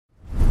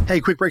Hey,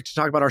 quick break to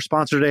talk about our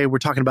sponsor today. We're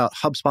talking about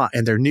HubSpot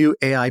and their new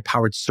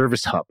AI-powered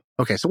Service Hub.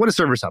 Okay, so what is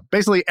Service Hub?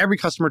 Basically, every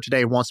customer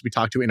today wants to be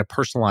talked to in a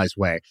personalized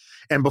way.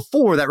 And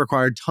before, that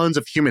required tons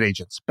of human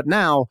agents. But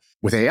now,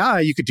 with AI,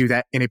 you could do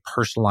that in a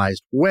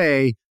personalized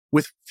way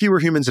with fewer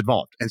humans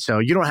involved. And so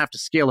you don't have to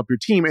scale up your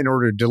team in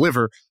order to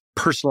deliver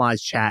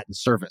personalized chat and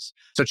service.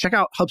 So check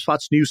out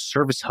HubSpot's new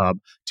Service Hub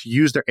to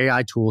use their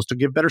AI tools to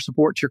give better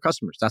support to your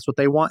customers. That's what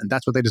they want and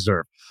that's what they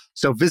deserve.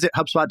 So visit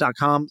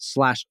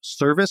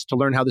HubSpot.com/service to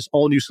learn how this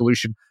all new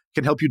solution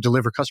can help you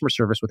deliver customer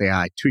service with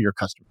AI to your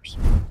customers.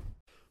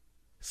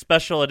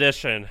 Special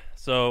edition.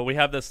 So we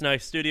have this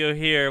nice studio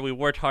here. We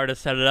worked hard to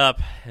set it up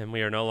and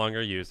we are no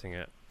longer using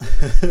it.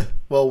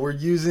 Well, we're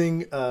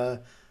using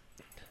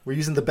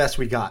the best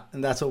we got,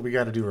 and that's what we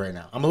got to do right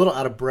now. I'm a little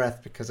out of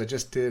breath because I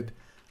just did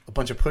a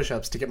bunch of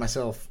push-ups to get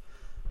myself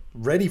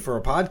ready for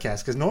a podcast,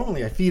 because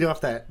normally I feed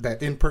off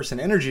that in-person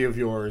energy of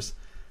yours,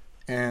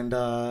 and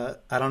I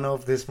don't know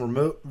if this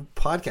remote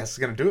podcast is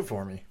going to do it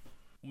for me.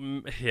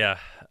 Yeah.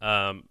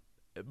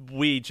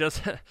 We just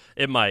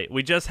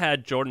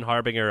had Jordan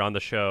Harbinger on the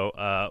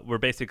show. We're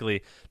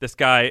basically, this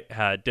guy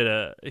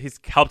he's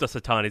helped us a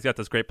ton. He's got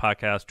this great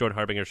podcast, Jordan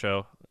Harbinger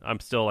Show.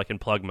 I'm still like in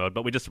plug mode,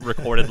 but we just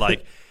recorded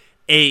like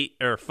 8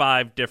 or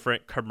 5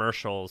 different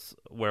commercials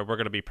where we're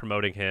going to be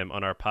promoting him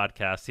on our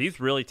podcast. He's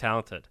really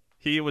talented.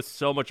 He was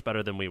so much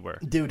better than we were.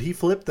 Dude, he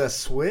flipped the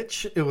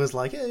switch. It was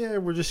like, yeah,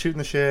 we're just shooting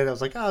the shit. I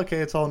was like, oh, okay,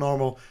 it's all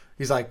normal.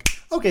 He's like,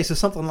 okay, so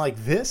something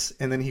like this.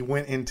 And then he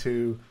went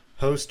into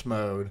host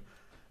mode.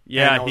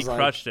 Yeah, he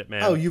crushed it,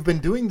 man. Oh, you've been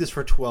doing this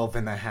for 12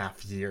 and a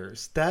half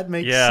years. That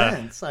makes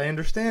sense. I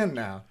understand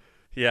now.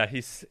 Yeah,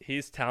 he's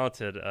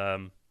talented.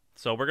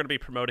 So we're going to be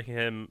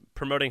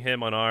promoting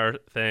him on our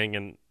thing,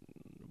 and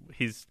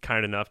he's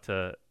kind enough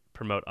to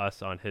promote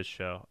us on his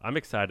show. I'm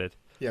excited.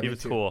 Yeah, he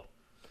was cool.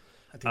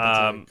 I think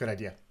that's a good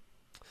idea.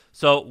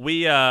 So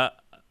we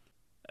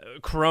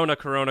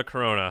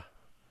Corona.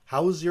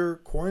 How's your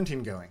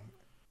quarantine going?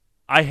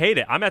 I hate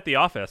it. I'm at the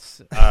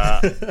office. So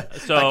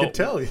I could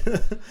tell you.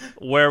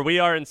 Where we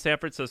are in San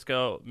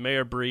Francisco,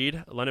 Mayor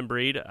London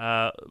Breed,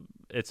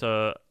 it's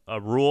a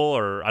rule,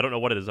 or I don't know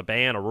what it is, a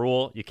ban, a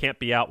rule. You can't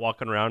be out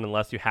walking around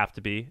unless you have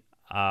to be.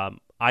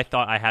 I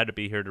thought I had to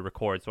be here to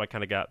record, so I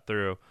kind of got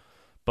through.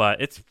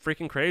 But it's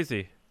freaking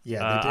crazy.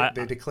 Yeah,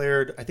 they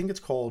declared, I think it's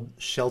called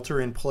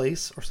shelter in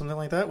place or something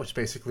like that, which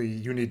basically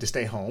you need to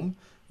stay home,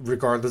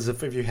 regardless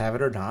of if you have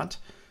it or not,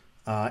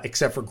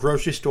 except for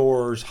grocery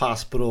stores,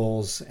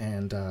 hospitals,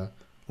 and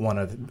one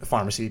of the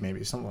pharmacy,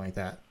 maybe, something like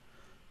that.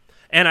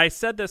 And I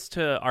said this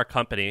to our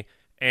company,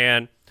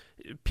 and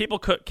people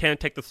can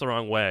take this the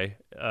wrong way,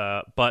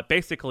 but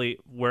basically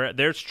where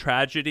there's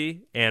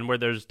tragedy and where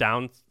there's a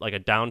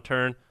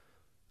downturn,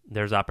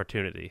 there's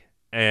opportunity.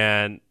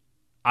 And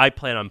I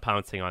plan on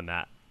pouncing on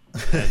that.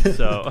 And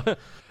so,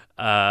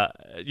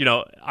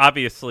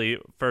 obviously,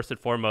 first and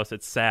foremost,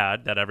 it's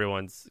sad that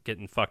everyone's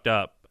getting fucked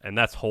up, and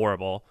that's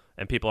horrible.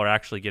 And people are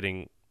actually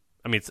getting,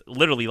 it's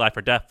literally life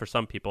or death for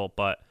some people.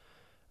 But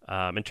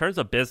in terms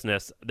of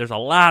business, there's a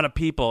lot of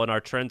people in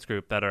our trends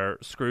group that are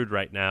screwed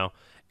right now,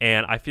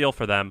 and I feel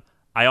for them.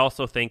 I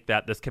also think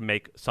that this can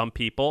make some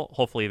people,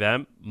 hopefully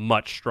them,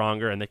 much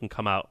stronger, and they can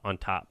come out on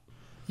top.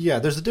 Yeah,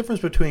 there's a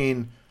difference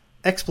between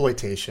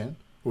exploitation,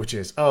 which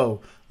is,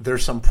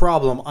 there's some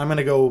problem, I'm going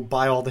to go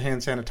buy all the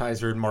hand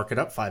sanitizer and mark it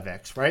up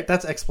 5x, right?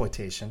 That's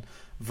exploitation,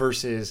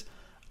 versus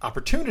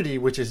opportunity,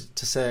 which is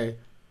to say,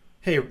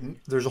 hey,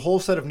 there's a whole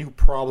set of new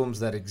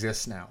problems that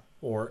exist now,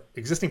 or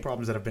existing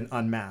problems that have been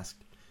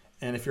unmasked.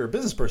 And if you're a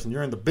business person,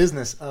 you're in the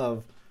business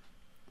of,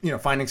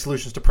 finding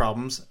solutions to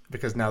problems,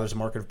 because now there's a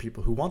market of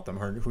people who want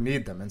them or who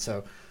need them. And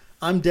so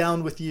I'm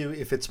down with you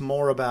if it's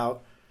more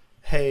about,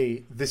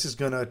 hey, this is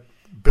going to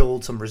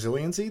build some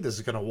resiliency. This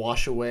is going to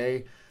wash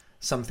away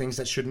some things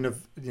that shouldn't have,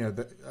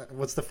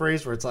 what's the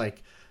phrase where it's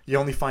like, you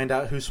only find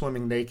out who's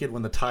swimming naked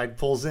when the tide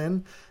pulls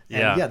in.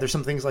 And yeah, there's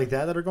some things like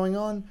that are going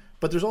on,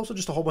 but there's also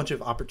just a whole bunch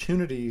of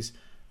opportunities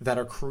that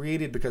are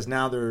created because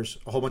now there's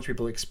a whole bunch of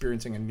people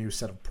experiencing a new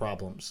set of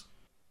problems.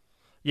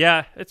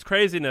 Yeah, it's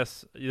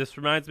craziness. This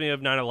reminds me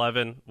of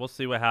 9/11. We'll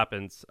see what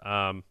happens.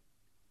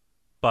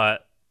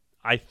 But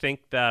I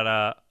think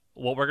that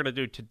what we're going to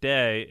do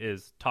today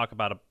is talk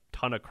about a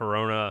ton of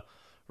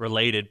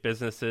Corona-related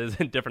businesses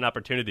and different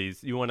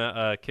opportunities. You want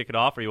to kick it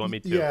off, or you want me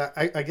to? Yeah,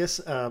 I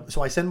guess.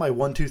 So I send my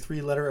 1, 2,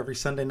 3 letter every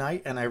Sunday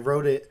night, and I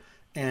wrote it.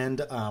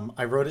 And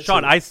I wrote it.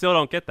 Sean, I still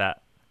don't get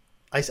that.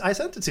 I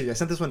sent it to you. I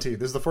sent this one to you.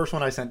 This is the first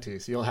one I sent to you,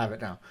 so you'll have it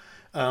now.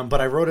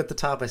 But I wrote at the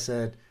top, I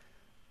said,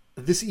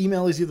 this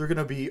email is either going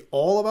to be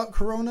all about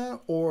Corona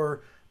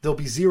or there'll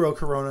be zero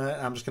Corona,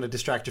 and I'm just going to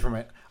distract you from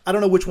it. I don't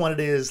know which one it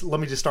is.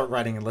 Let me just start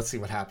writing and let's see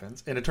what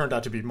happens. And it turned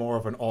out to be more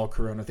of an all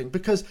Corona thing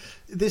because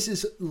this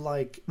is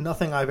like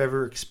nothing I've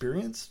ever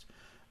experienced.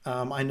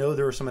 I know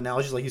there are some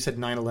analogies, like you said,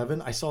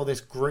 9/11. I saw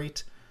this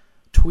great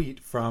tweet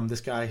from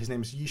this guy. His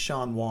name is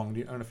Yishan Wong.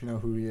 I don't know if you know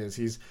who he is.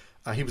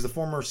 He was the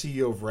former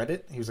CEO of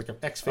Reddit. He was like an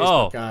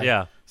ex-Facebook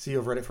guy, CEO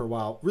of Reddit for a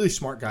while. Really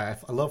smart guy.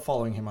 I love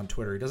following him on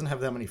Twitter. He doesn't have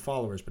that many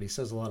followers, but he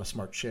says a lot of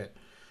smart shit.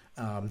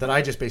 that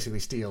I just basically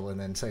steal and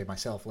then say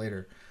myself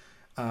later.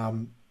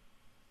 And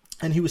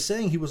he was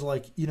saying, he was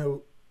like,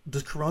 the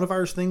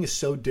coronavirus thing is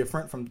so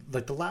different from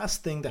like the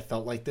last thing that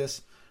felt like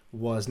this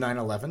was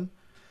 9/11.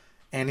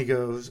 And he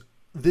goes,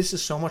 this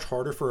is so much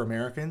harder for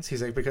Americans.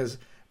 He's like, because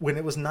when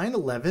it was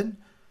 9/11,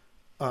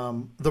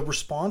 the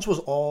response was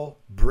all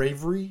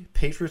bravery,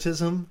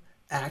 patriotism,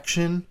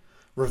 action,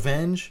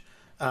 revenge.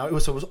 It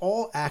was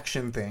all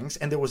action things,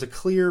 and there was a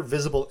clear,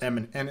 visible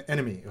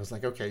enemy. It was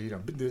like, okay,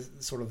 this,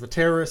 sort of the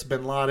terrorist,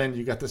 Bin Laden.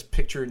 You got this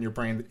picture in your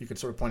brain that you could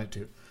sort of point it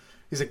to.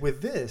 He's like,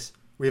 with this,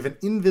 we have an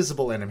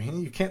invisible enemy.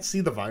 You can't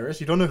see the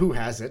virus. You don't know who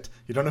has it.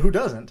 You don't know who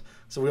doesn't.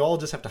 So we all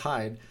just have to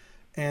hide.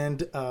 And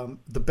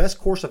the best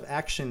course of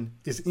action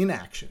is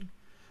inaction.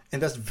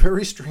 And that's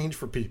very strange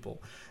for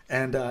people.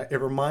 And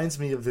it reminds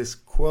me of this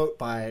quote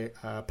by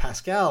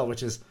Pascal,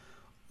 which is,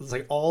 it's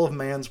like all of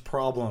man's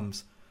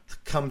problems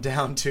come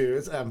down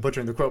to, I'm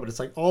butchering the quote, but it's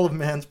like all of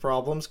man's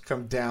problems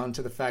come down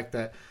to the fact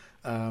that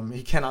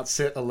he cannot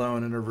sit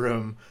alone in a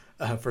room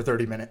for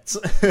 30 minutes.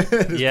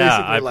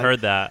 Yeah, I've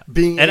heard that.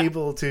 Being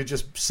able to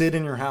just sit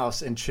in your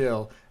house and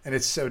chill, and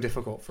it's so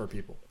difficult for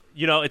people.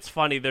 It's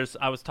funny.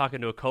 I was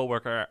talking to a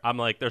coworker. I'm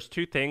like, there's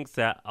two things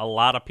that a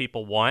lot of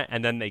people want,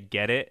 and then they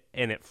get it,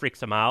 and it freaks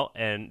them out.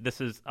 And this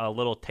is a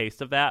little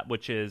taste of that,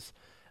 which is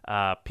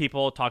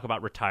people talk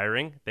about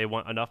retiring. They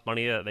want enough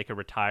money that they can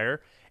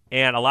retire.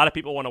 And a lot of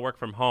people want to work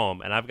from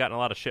home, and I've gotten a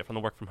lot of shit from the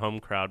work from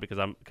home crowd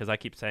because I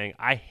keep saying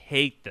I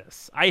hate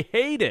this. I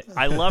hate it.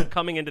 I love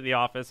coming into the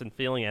office and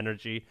feeling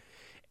energy.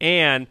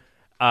 And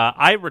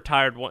I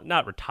retired.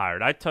 Not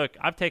retired.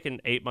 I've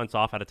taken 8 months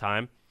off at a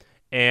time,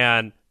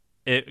 and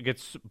it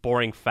gets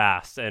boring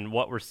fast. And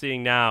what we're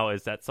seeing now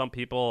is that some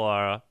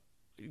people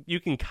you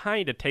can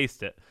kind of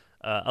taste it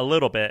a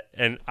little bit,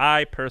 and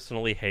I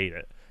personally hate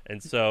it.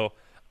 And so.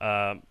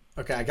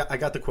 Okay, I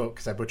got the quote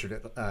because I butchered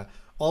it.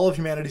 All of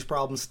humanity's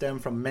problems stem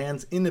from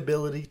man's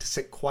inability to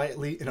sit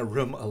quietly in a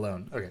room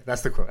alone. Okay,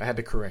 that's the quote. I had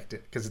to correct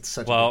it because it's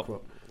such a good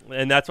quote.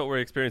 And that's what we're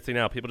experiencing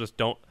now. People just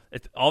don't.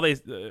 It's all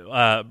these.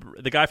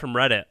 The guy from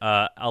Reddit,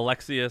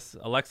 Alexis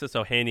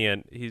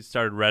Ohanian, he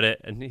started Reddit,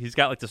 and he's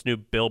got like this new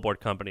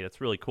billboard company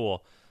that's really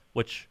cool,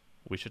 which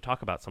we should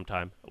talk about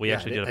sometime. I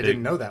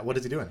didn't know that. What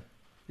is he doing?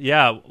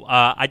 Yeah,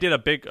 I did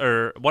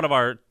one of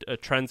our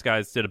trends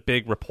guys did a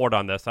big report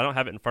on this. I don't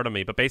have it in front of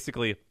me, but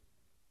basically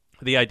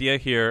the idea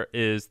here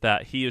is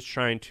that he is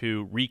trying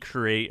to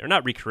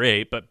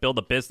but build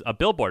a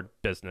billboard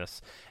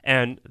business.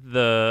 And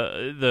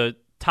the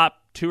top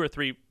 2 or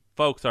 3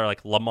 folks are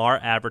like Lamar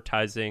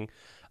Advertising,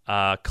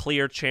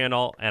 Clear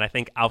Channel, and I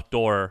think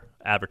Outdoor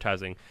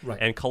Advertising.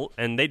 Right.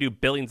 And they do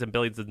billions and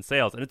billions in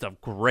sales, and it's a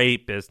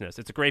great business.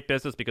 It's a great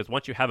business because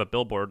once you have a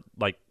billboard,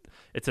 like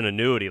it's an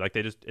annuity. Like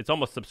it's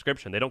almost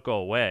subscription. They don't go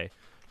away.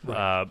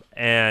 Right.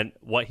 And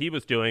what he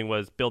was doing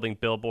was building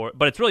billboard,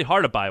 but it's really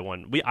hard to buy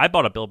one. I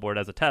bought a billboard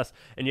as a test,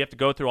 and you have to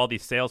go through all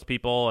these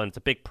salespeople, and it's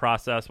a big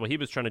process. What he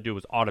was trying to do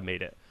was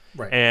automate it.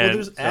 Right. And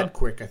there's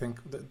AdQuick. I think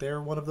they're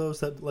one of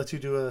those that lets you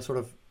do a sort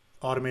of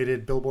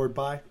automated billboard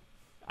buy.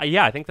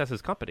 Yeah, I think that's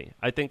his company.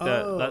 I think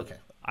okay.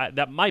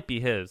 That might be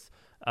his.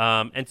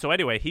 And so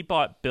anyway, he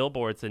bought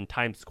billboards in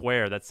Times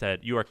Square that said,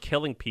 "You are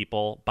killing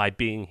people by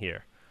being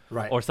here,"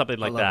 right, or something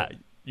like that. It.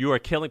 You are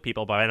killing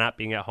people by not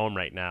being at home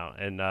right now.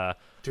 And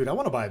dude, I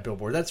want to buy a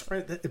billboard. That's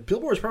right. A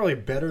billboard is probably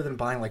better than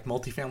buying like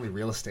multifamily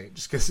real estate,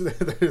 just because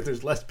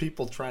there's less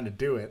people trying to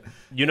do it.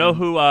 You know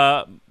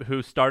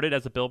who started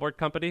as a billboard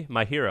company?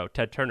 My hero,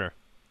 Ted Turner.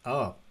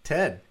 Oh,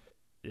 Ted.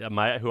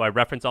 Yeah, who I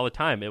reference all the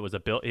time. It was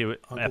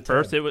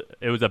first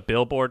it was a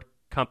billboard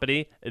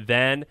company.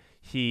 Then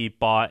he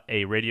bought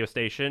a radio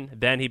station.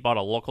 Then he bought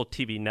a local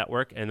TV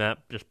network, and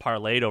that just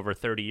parlayed over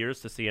 30 years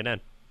to CNN.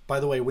 By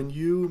the way, when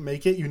you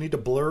make it, you need to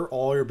blur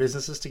all your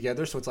businesses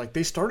together. So it's like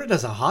they started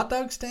as a hot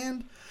dog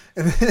stand,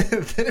 and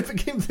then it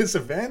became this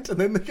event, and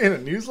then it became a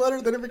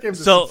newsletter, then it became a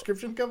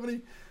subscription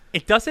company.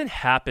 It doesn't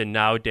happen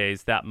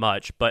nowadays that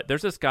much, but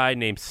there's this guy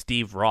named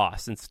Steve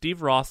Ross, and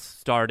Steve Ross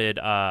started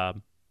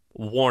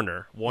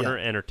Warner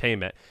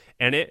Entertainment,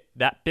 and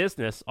that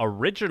business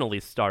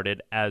originally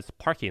started as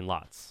parking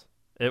lots.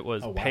 It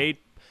was paid.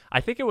 I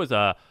think it was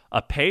a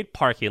paid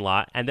parking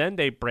lot, and then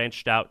they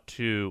branched out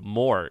to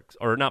morgues,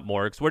 or not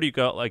morgues. Where do you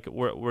go? Like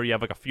where you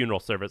have like a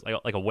funeral service,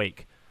 like a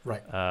wake,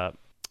 right?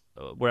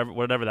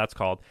 Whatever that's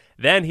called.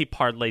 Then he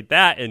parlayed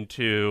that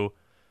into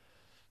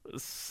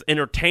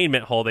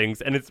entertainment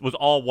holdings, and it was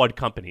all one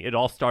company. It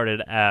all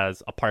started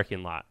as a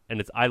parking lot,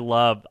 and I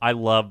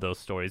love those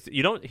stories.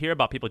 You don't hear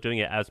about people doing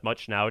it as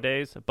much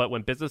nowadays, but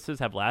when businesses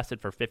have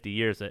lasted for 50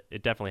 years,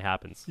 it definitely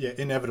happens. Yeah,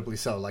 inevitably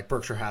so. Like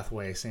Berkshire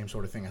Hathaway, same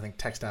sort of thing. I think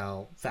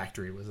Textile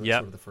Factory was sort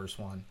of the first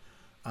one.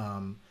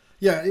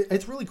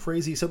 It's really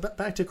crazy. So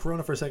back to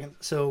Corona for a second.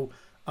 So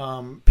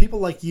people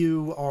like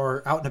you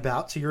are out and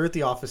about. So you're at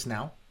the office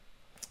now.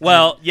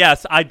 Well,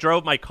 yes, I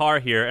drove my car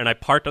here, and I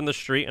parked on the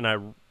street,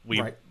 and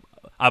Right.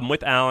 I'm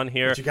with Alan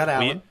here. But you got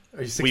Alan?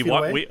 Are you 6 feet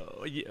away?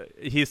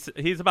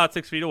 He's about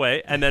 6 feet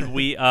away, and then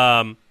we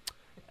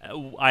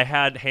I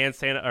had hand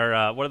sanitizer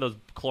or one of those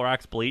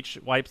Clorox bleach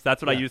wipes.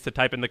 That's what I used to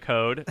type in the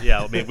code.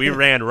 Yeah, I mean, we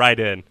ran right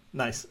in.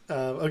 Nice.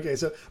 Okay,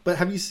 so but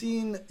have you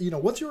seen?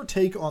 What's your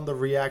take on the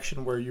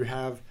reaction where you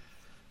have?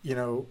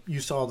 You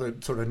saw the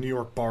sort of New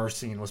York bar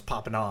scene was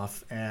popping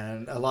off,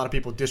 and a lot of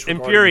people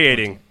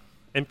disregarded.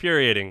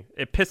 Infuriating.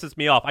 It pisses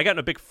me off. I got in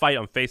a big fight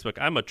on Facebook.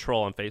 I'm a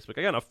troll on Facebook.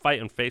 I got in a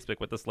fight on Facebook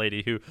with this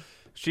lady who,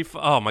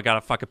 oh my god,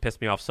 it fucking pissed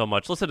me off so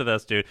much. Listen to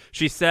this, dude.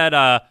 She said,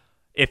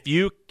 if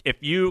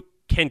you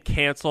can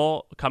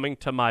cancel coming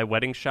to my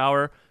wedding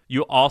shower,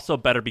 you also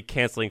better be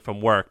canceling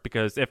from work,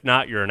 because if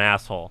not, you're an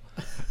asshole.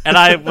 And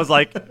I was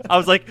like,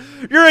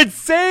 you're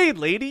insane,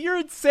 lady. You're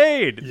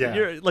insane.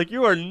 Yeah.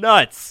 You are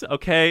nuts.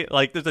 Okay.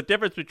 Like, there's a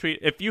difference between,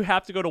 if you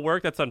have to go to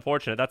work, that's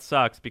unfortunate. That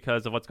sucks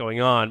because of what's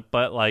going on.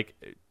 But like,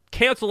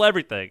 cancel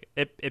everything.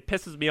 It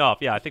pisses me off.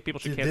 Yeah, I think people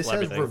should cancel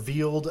everything. This has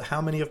revealed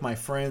how many of my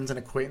friends and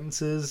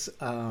acquaintances,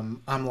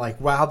 I'm like,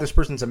 wow, this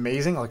person's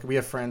amazing. Like, we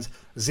have friends.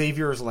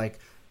 Xavier's like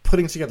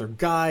putting together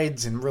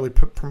guides and really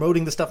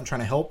promoting this stuff and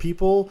trying to help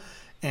people.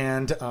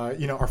 And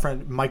our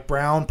friend Mike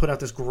Brown put out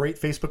this great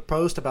Facebook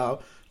post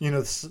about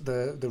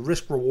the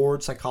risk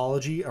reward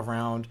psychology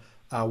around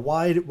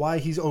why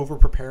he's over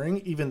preparing,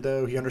 even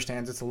though he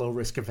understands it's a low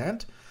risk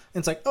event. And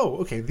it's like, oh,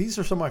 okay, these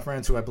are some of my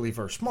friends who I believe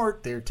are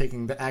smart. They're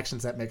taking the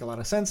actions that make a lot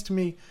of sense to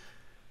me.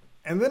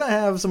 And then I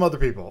have some other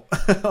people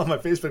on my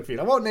Facebook feed.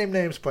 I won't name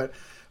names, but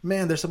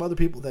man, there's some other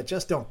people that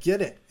just don't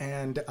get it.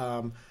 And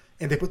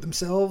they put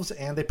themselves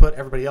and they put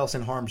everybody else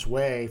in harm's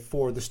way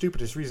for the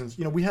stupidest reasons.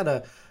 We had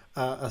a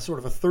sort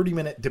of a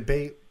 30-minute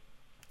debate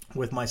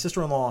with my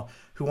sister-in-law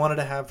who wanted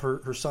to have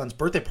her son's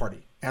birthday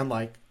party. And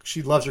like,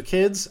 she loves her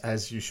kids,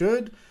 as you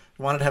should.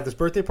 Wanted to have this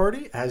birthday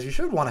party, as you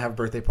should want to have a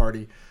birthday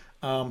party.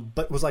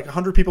 But it was like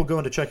 100 people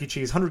going to Chuck E.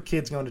 Cheese, 100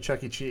 kids going to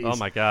Chuck E. Cheese. Oh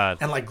my God.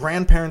 And like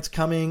grandparents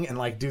coming and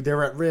like, dude,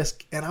 they're at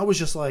risk. And I was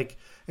just like,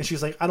 and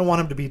she's like, I don't want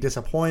him to be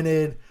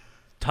disappointed.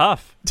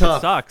 Tough.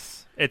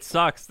 It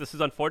sucks. This is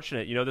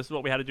unfortunate. This is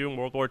what we had to do in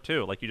World War II.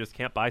 Like, you just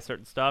can't buy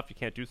certain stuff. You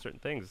can't do certain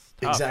things.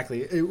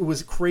 Exactly. It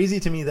was crazy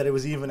to me that it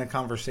was even a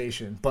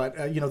conversation. But,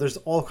 there's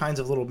all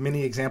kinds of little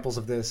mini examples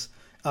of this.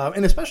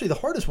 And especially the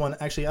hardest one,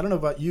 actually, I don't know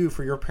about you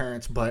for your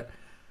parents, but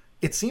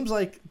it seems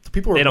like the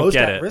people who are most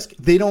at risk,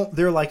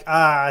 they're like,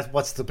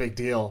 what's the big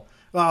deal?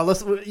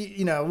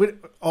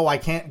 I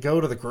can't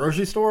go to the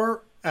grocery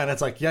store. And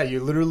it's like, yeah, you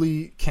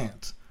literally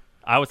can't.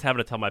 I was having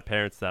to tell my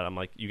parents that. I'm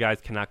like, you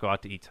guys cannot go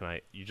out to eat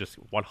tonight. You just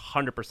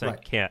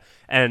 100% can't.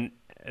 And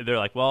they're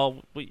like,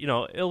 well,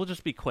 it'll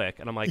just be quick.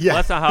 And I'm like, well,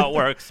 that's not how it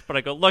works. But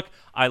I go, look,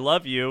 I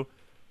love you.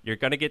 You're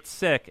going to get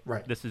sick.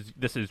 Right. This is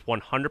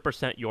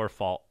 100% your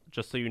fault,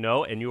 just so you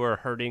know. And you are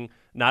hurting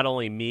not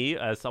only me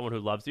as someone who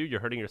loves you, you're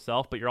hurting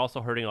yourself, but you're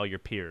also hurting all your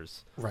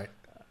peers. Right.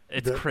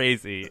 It's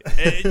crazy.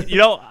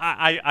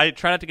 I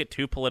try not to get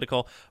too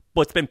political.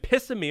 What's been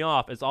pissing me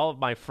off is all of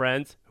my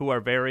friends who are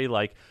very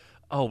like,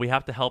 oh, we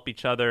have to help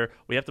each other.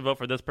 We have to vote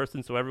for this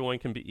person so everyone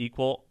can be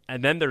equal.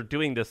 And then they're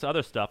doing this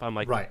other stuff. I'm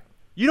like, right.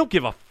 You don't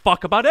give a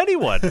fuck about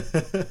anyone.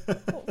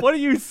 What are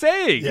you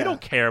saying? Yeah. You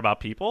don't care about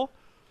people.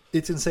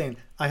 It's insane.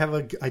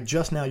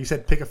 You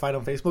said pick a fight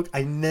on Facebook.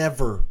 I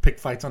never pick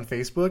fights on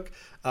Facebook.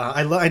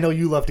 I know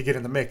you love to get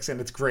in the mix,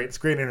 and it's great. It's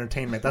great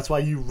entertainment. That's why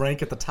you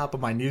rank at the top of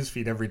my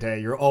newsfeed every day.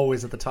 You're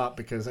always at the top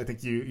because I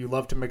think you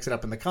love to mix it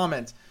up in the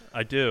comments.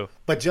 I do.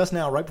 But just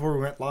now, right before we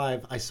went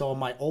live, I saw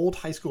my old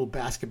high school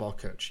basketball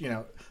coach.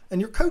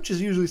 And your coach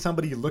is usually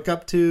somebody you look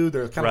up to.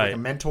 They're kind of like a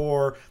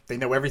mentor. They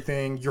know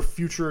everything. Your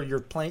future, your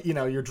plan,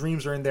 your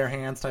dreams are in their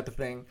hands, type of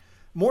thing.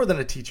 More than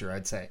a teacher,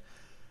 I'd say.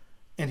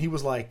 And he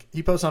was like,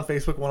 he posts on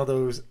Facebook one of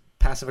those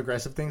passive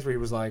aggressive things where he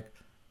was like,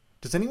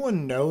 does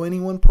anyone know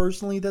anyone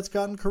personally that's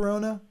gotten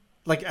corona?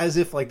 Like, as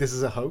if like this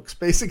is a hoax,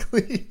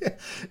 basically.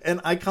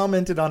 And I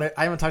commented on it.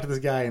 I haven't talked to this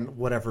guy in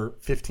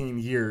 15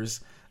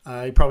 years.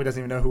 He probably doesn't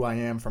even know who I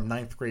am from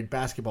 9th grade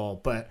basketball.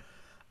 But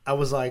I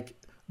was like,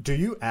 do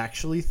you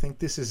actually think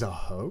this is a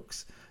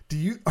hoax?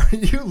 Are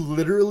you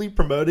literally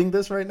promoting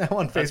this right now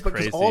on Facebook?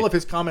 Because all of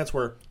his comments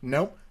were,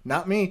 nope,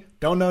 not me.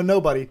 Don't know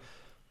nobody.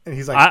 And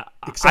he's like,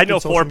 I know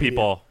 4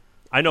 people.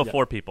 I know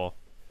 4 people.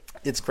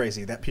 It's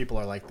crazy that people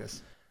are like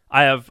this.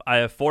 I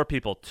have 4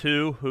 people,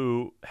 2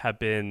 who have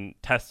been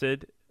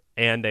tested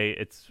and they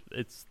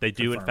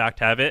do in fact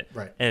have it,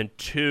 right. And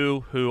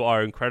 2 who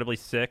are incredibly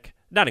sick,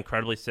 not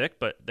incredibly sick,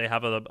 but they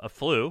have a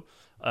flu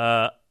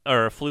or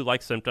a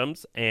flu-like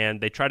symptoms, and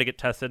they try to get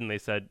tested, and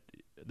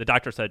the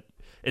doctor said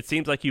it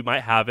seems like you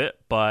might have it,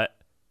 but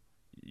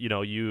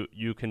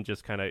you can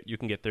just you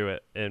can get through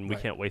it, and we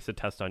can't waste a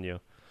test on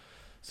you.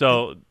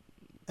 So,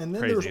 and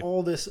then crazy. There's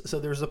all this.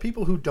 So there's the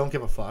people who don't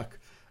give a fuck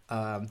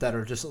that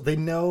are just, they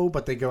know,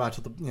 but they go out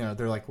to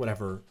they're like,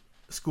 whatever,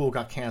 school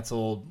got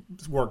canceled,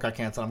 work got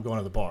canceled, I'm going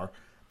to the bar.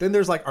 Then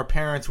there's like our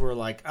parents who are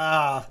like,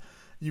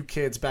 you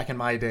kids, back in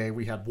my day,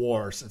 we had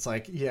wars. It's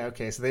like, yeah,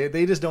 okay. So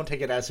they just don't take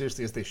it as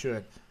seriously as they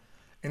should.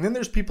 And then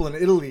there's people in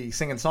Italy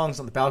singing songs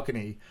on the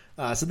balcony.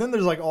 So then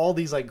there's like all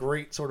these like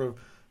great sort of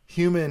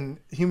human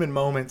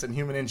moments and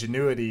human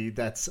ingenuity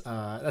that's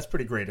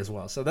pretty great as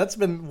well. So that's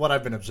been what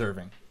I've been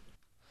observing.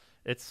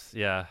 It's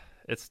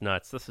It's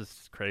nuts. This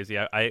is crazy.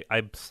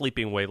 I'm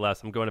sleeping way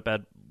less. I'm going to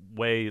bed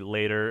way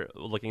later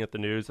looking at the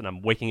news, and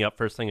I'm waking up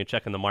first thing and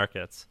checking the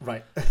markets.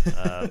 Right.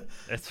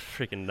 It's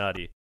freaking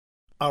nutty.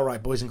 All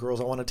right, boys and girls,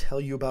 I want to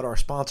tell you about our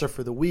sponsor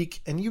for the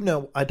week. And you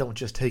know I don't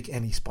just take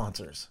any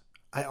sponsors.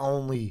 I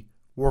only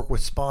work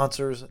with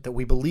sponsors that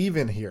we believe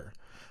in here.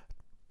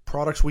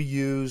 Products we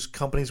use,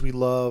 companies we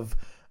love,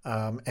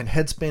 and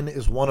Headspin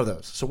is one of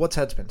those. So what's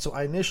Headspin? So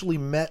I initially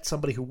met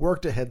somebody who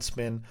worked at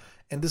Headspin,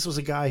 and this was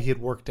a guy, he had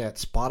worked at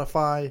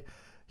Spotify,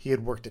 he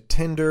had worked at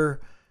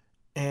Tinder,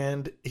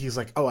 and he's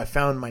like, oh, I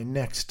found my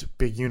next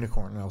big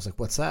unicorn. And I was like,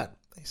 what's that?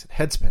 He said,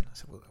 Headspin. I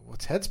said, well,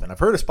 what's Headspin? I've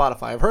heard of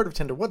Spotify, I've heard of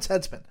Tinder, what's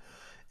Headspin?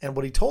 And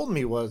what he told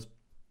me was,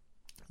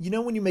 you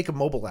know, when you make a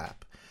mobile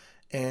app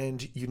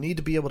and you need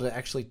to be able to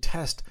actually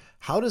test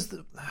how does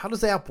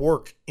the app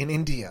work in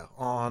India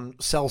on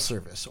cell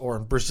service or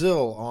in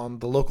Brazil on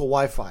the local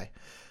Wi-Fi,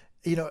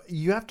 you know,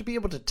 you have to be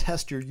able to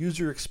test your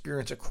user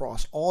experience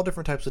across all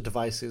different types of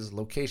devices,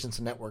 locations,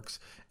 and networks.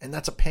 And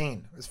that's a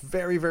pain. It's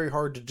very, very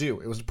hard to do.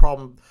 It was a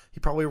problem he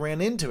probably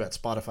ran into at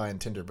Spotify and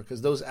Tinder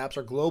because those apps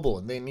are global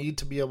and they need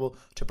to be able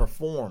to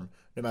perform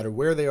no matter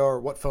where they are,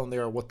 what phone they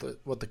are, what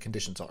the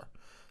conditions are.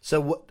 So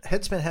what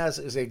Headspin has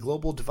is a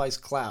global device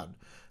cloud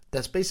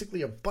that's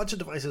basically a bunch of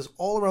devices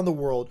all around the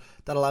world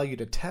that allow you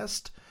to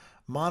test,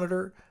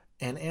 monitor,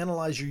 and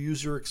analyze your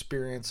user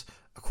experience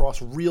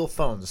across real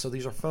phones. So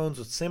these are phones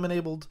with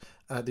SIM-enabled.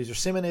 These are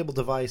SIM-enabled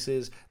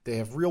devices. They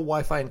have real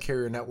Wi-Fi and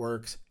carrier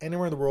networks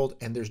anywhere in the world,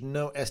 and there's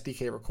no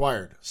SDK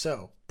required.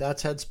 So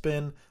that's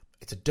Headspin.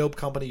 It's a dope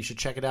company. You should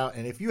check it out.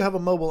 And if you have a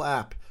mobile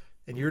app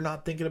and you're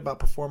not thinking about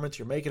performance,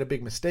 you're making a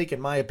big mistake,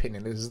 in my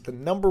opinion. It is the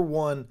number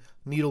one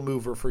needle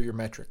mover for your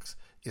metrics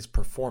is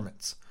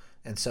performance.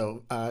 And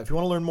so if you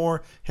want to learn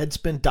more,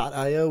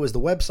 headspin.io is the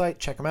website.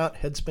 Check them out,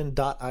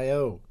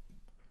 headspin.io.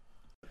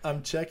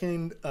 I'm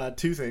checking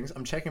two things.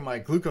 I'm checking my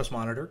glucose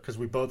monitor because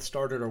we both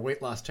started our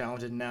weight loss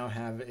challenge and now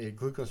have a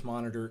glucose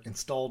monitor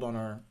installed on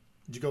our...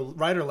 Did you go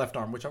right or left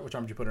arm? Which arm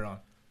did you put it on?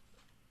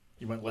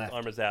 You went left. What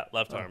arm is that?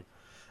 Left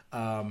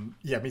arm.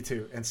 Yeah, me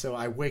too. And so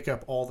I wake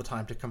up all the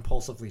time to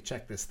compulsively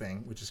check this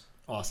thing, which is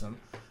awesome.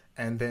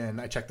 And then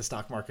I check the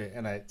stock market,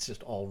 and it's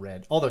just all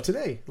red. Although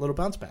today, a little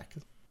bounce back.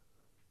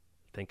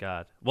 Thank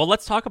God. Well,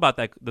 let's talk about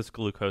this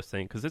glucose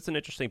thing because it's an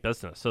interesting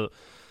business. So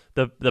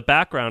the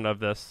background of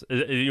this,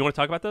 you want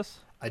to talk about this?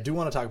 I do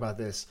want to talk about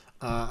this.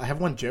 I have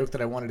one joke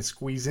that I wanted to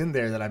squeeze in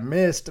there that I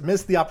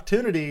missed the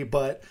opportunity,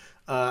 but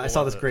I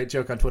saw this great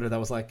joke on Twitter that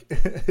was like,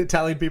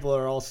 Italian people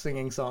are all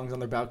singing songs on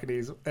their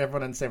balconies.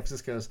 Everyone in San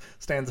Francisco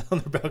stands on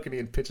their balcony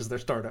and pitches their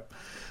startup.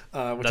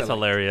 That's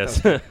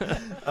hilarious.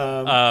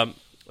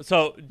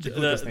 So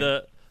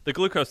the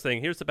glucose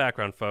thing, here's the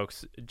background,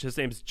 folks. His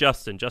name's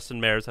Justin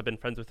Mayers. I've been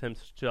friends with him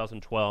since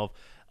 2012.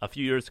 A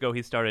few years ago,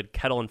 he started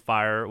Kettle and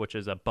Fire, which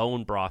is a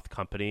bone broth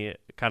company.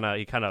 He kind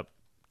of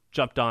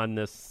jumped on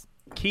this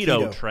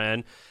keto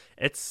trend.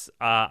 It's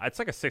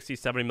like a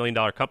 $60-70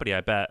 million company,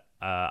 I bet.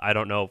 I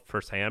don't know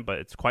firsthand, but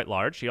it's quite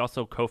large. He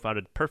also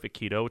co-founded Perfect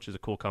Keto, which is a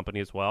cool company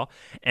as well.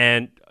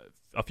 And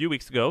a few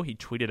weeks ago, he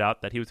tweeted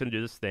out that he was going to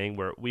do this thing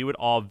where we would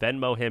all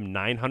Venmo him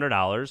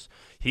 $900.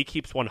 He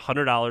keeps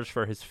 $100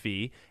 for his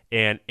fee,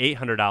 and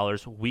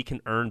 $800 we can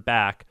earn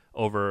back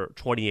over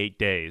 28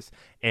 days.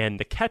 And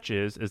the catch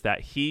is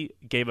that he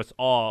gave us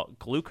all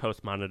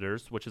glucose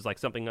monitors, which is like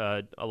something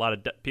a lot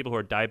of people who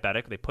are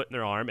diabetic, they put in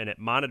their arm, and it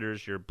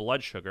monitors your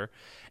blood sugar.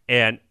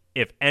 And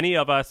if any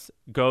of us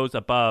goes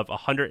above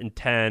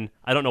 110,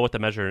 I don't know what the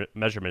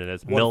measurement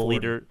is,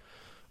 milliliter.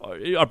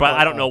 But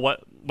I don't know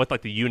what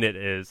like the unit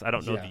is. I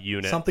don't know the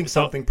unit.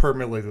 Something per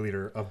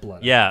milliliter of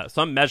blood. Yeah,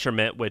 some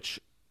measurement which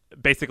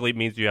basically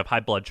means you have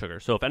high blood sugar.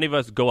 So if any of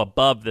us go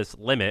above this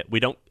limit, we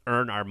don't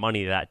earn our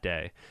money that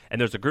day.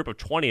 And there's a group of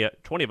 20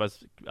 of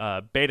us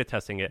beta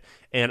testing it.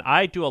 And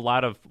I do a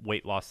lot of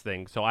weight loss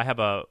things. So I have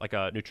a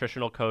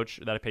nutritional coach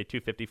that I pay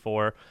 $250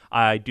 for.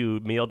 I do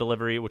meal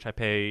delivery, which I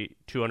pay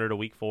 $200 a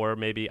week for.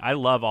 Maybe I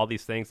love all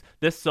these things.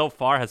 This so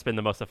far has been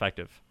the most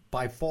effective.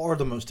 By far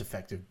the most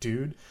effective,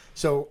 dude.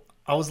 So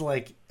I was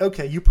like,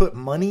 okay, you put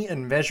money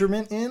and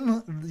measurement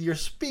in, you're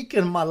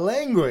speaking my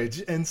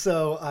language. And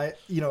so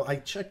I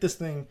checked this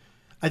thing.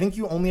 I think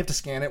you only have to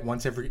scan it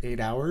once every 8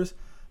 hours.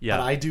 Yeah.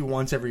 But I do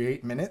once every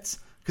 8 minutes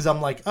because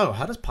I'm like, oh,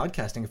 how does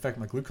podcasting affect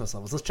my glucose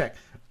levels? Let's check.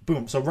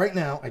 Boom. So right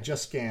now I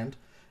just scanned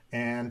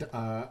and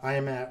I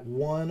am at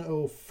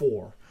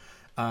 104.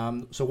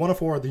 So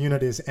 104, the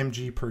unit is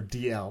mg per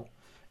dl.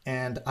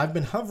 And I've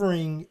been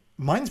hovering.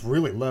 Mine's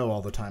really low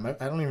all the time. I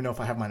don't even know if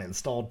I have mine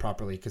installed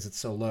properly because it's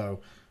so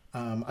low.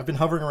 I've been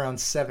hovering around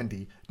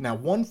 70. Now,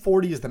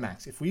 140 is the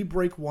max. If we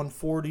break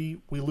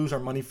 140, we lose our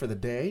money for the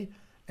day.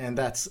 And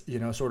that's,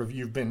 sort of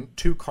you've been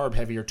too carb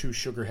heavy or too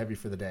sugar heavy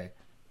for the day.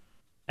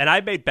 And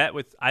I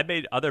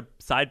made other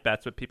side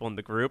bets with people in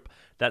the group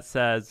that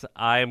says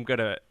I'm going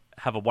to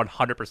have a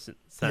 100%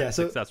 success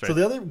rate. So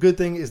the other good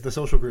thing is the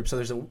social group. So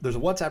there's a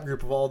WhatsApp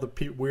group of all the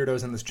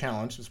weirdos in this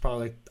challenge. There's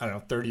probably,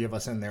 30 of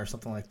us in there,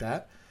 something like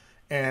that.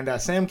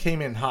 And Sam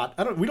came in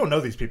hot. We don't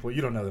know these people.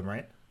 You don't know them,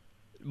 right?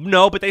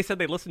 No, but they said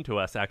they listened to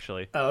us,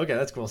 actually. Oh, okay,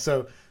 that's cool.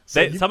 So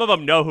Some of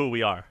them know who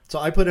we are. So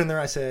I put in there,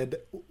 I said,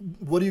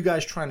 what are you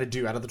guys trying to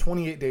do? Out of the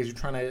 28 days, you're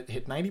trying to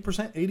hit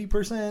 90%,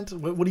 80%?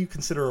 What do you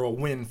consider a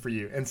win for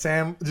you? And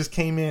Sam just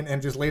came in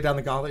and just laid down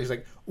the gauntlet. He's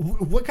like,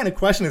 what kind of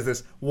question is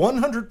this?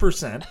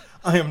 100%.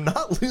 I am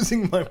not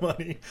losing my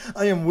money.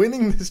 I am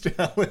winning this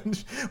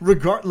challenge.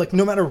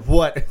 No matter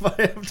what. If I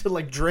have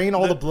to drain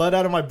all the blood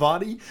out of my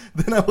body,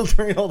 then I will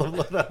drain all the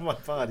blood out of my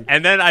body.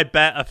 And then I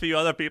bet a few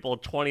other people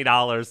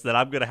 $20 that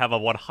I'm going to have a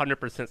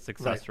 100%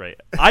 success rate.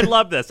 I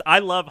love this. I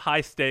love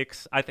high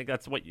stakes. I think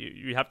that's what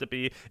you have to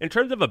be. In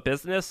terms of a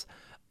business,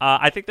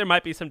 I think there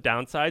might be some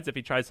downsides if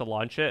he tries to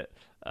launch it.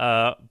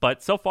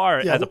 But so far,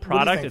 as a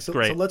product, it's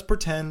great. So let's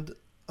pretend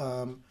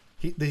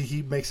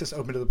he makes this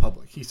open to the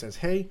public. He says,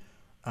 hey,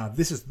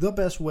 this is the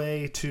best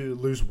way to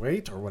lose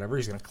weight or whatever.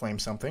 He's going to claim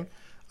something.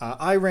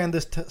 I ran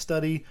this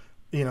study.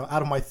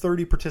 Out of my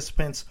 30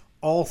 participants,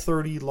 all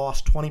 30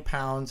 lost 20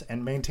 pounds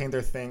and maintained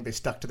their thing. They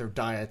stuck to their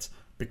diets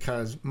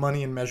because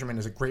money and measurement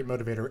is a great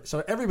motivator.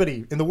 So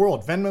everybody in the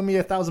world, Venmo me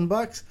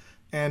 $1,000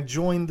 and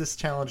join this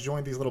challenge,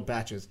 join these little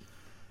batches.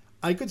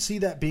 I could see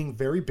that being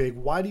very big.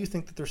 Why do you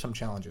think that there's some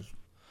challenges?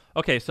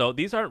 Okay, so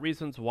these aren't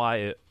reasons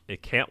why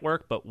it can't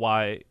work, but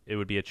why it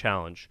would be a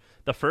challenge.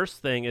 The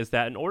first thing is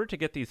that in order to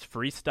get these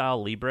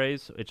Freestyle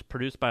Libres, it's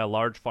produced by a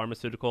large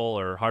pharmaceutical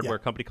or hardware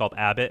company called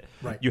Abbott,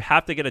 you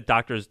have to get a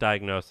doctor's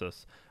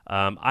diagnosis.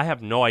 I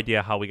have no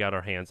idea how we got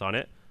our hands on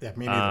it. Yeah,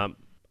 me neither.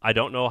 I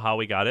don't know how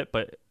we got it,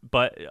 but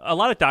a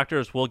lot of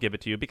doctors will give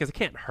it to you because it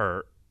can't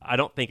hurt. I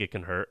don't think it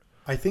can hurt.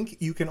 I think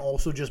you can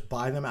also just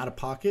buy them out of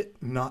pocket,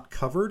 not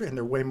covered, and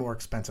they're way more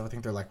expensive. I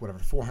think they're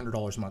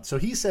 $400 a month. So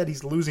he said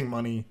he's losing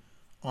money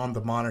on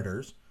the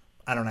monitors.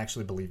 I don't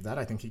actually believe that.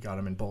 I think he got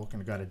them in bulk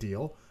and got a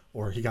deal,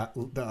 or he got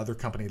the other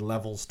company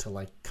Levels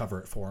to cover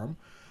it for him.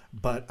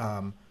 But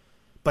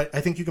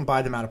I think you can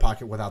buy them out of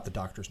pocket without the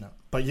doctor's note.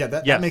 But yeah,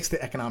 that makes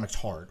the economics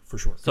hard for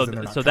sure. So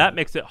that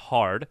makes it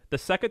hard. The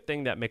second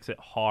thing that makes it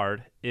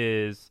hard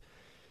is,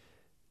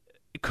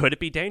 could it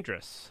be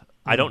dangerous?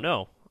 I don't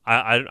know.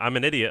 I'm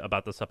an idiot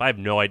about this stuff. I have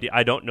no idea.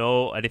 I don't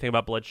know anything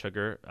about blood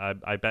sugar.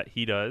 I bet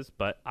he does,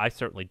 but I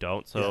certainly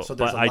don't. So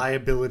there's a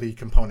liability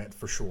component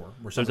for sure.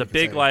 There's a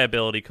big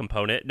liability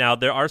component. Now,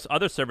 there are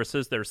other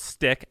services. There's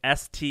Stick,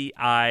 STIKK,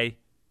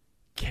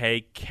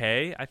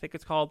 I think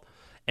it's called.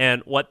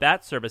 And what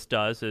that service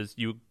does is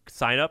you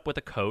sign up with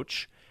a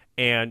coach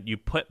and you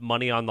put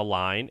money on the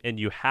line and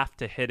you have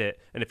to hit it.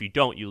 And if you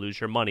don't, you lose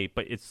your money.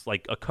 But it's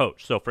like a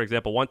coach. So, for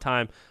example, one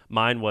time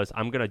mine was,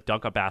 I'm going to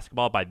dunk a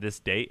basketball by this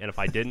date. And if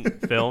I didn't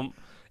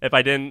if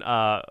I didn't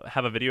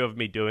have a video of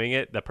me doing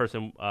it, the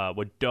person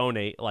would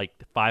donate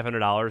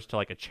 $500 to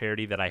a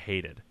charity that I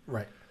hated.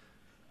 Right.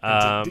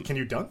 Can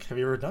you dunk? Have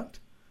you ever dunked?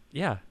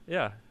 Yeah.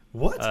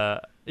 What?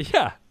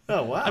 Yeah.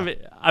 Oh, wow. I mean,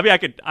 I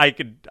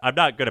could. I'm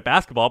not good at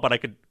basketball, but I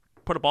could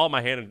put a ball in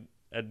my hand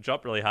and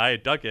jump really high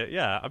and dunk it.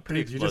 Yeah, I'm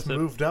pretty explosive. You just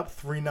moved up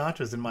 3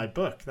 notches in my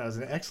book. That was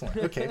excellent.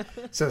 Okay,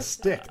 so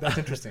Stick. That's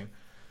interesting.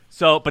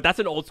 But that's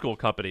an old school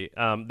company.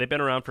 They've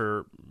been around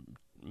for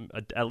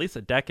at least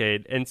a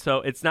decade, and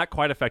so it's not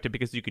quite effective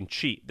because you can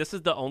cheat. This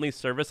is the only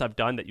service I've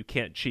done that you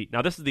can't cheat.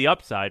 Now, this is the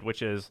upside,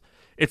 which is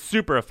it's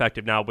super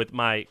effective now with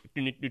my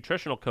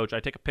nutritional coach. I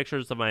take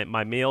pictures of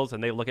my meals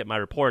and they look at my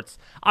reports.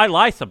 I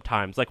lie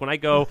sometimes. When I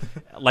go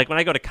when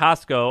I go to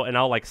Costco and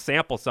I'll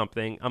sample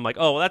something, I'm like,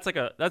 oh, well,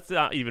 that's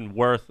not even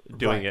worth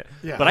doing it.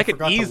 Yeah, but I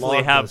could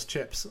easily have those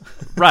chips.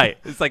 Right.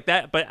 It's like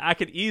that, but I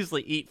could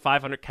easily eat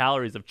 500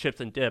 calories of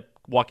chips and dip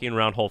walking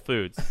around Whole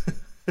Foods.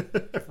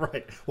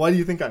 Right. Why do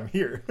you think I'm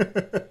here?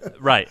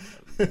 Right.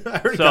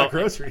 I already got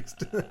groceries.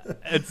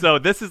 And so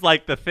this is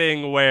the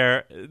thing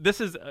where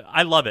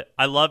I love it.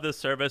 I love this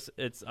service.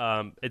 It's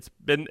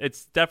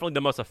definitely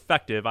the most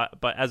effective.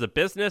 But as a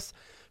business,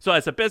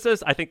 I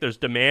think there's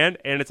demand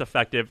and it's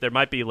effective. There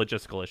might be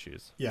logistical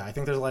issues. Yeah, I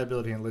think there's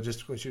liability and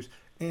logistical issues.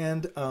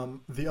 And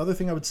the other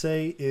thing I would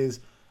say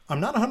is I'm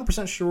not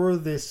 100% sure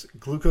this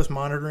glucose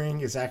monitoring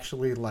is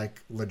actually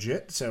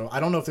legit. So I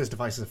don't know if this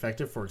device is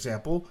effective. For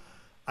example,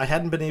 I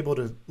hadn't been able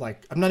to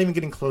I'm not even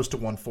getting close to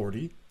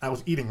 140. I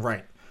was eating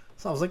right.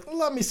 So I was like,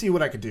 let me see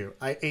what I could do.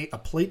 I ate a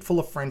plate full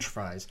of French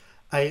fries.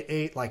 I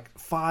ate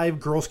 5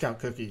 Girl Scout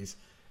cookies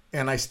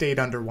and I stayed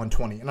under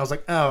 120. And I was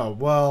like, oh,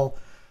 well,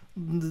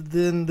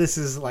 then this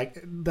is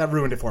that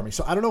ruined it for me.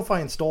 So I don't know if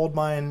I installed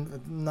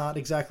mine not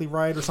exactly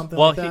right or something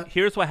like that. Well,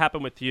 here's what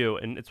happened with you,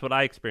 and it's what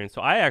I experienced.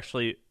 So I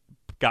actually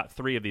got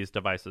 3 of these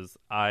devices.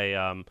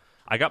 I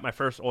got my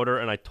first order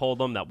and I told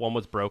them that one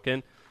was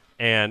broken.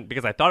 And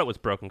because I thought it was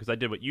broken because I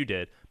did what you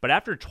did. But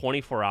after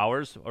 24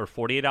 hours or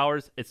 48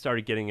 hours, it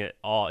started getting it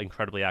all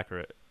incredibly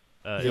accurate.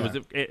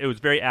 It was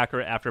very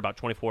accurate after about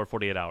 24 or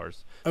 48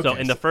 hours. Okay, so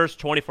in the first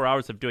 24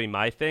 hours of doing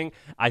my thing,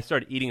 I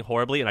started eating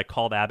horribly, and I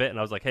called Abbott, and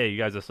I was like, hey, you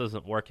guys, this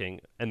isn't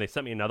working. And they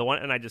sent me another one,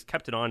 and I just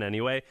kept it on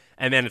anyway,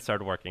 and then it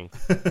started working.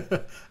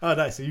 Oh,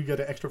 nice. So you get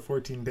an extra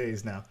 14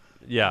 days now.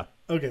 Yeah.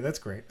 Okay, that's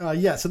great. So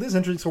this is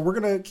interesting. So we're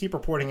going to keep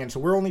reporting in. So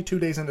we're only 2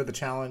 days into the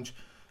challenge.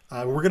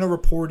 We're going to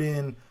report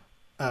in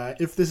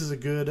if this is a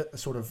good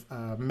sort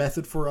of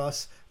method for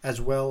us, as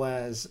well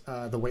as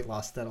the weight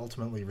loss that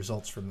ultimately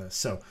results from this.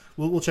 So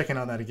we'll check in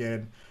on that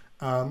again.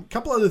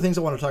 Couple other things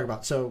I want to talk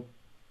about. So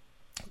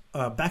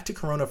back to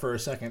Corona for a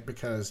second,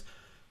 because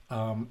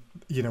while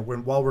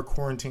we're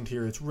quarantined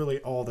here, it's really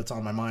all that's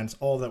on my mind. It's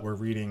all that we're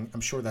reading.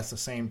 I'm sure that's the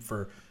same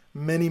for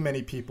many,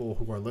 many people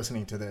who are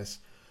listening to this.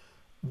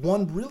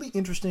 One really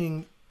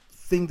interesting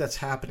thing that's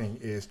happening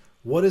is,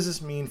 what does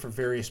this mean for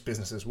various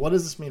businesses? What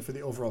does this mean for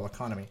the overall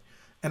economy?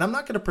 And I'm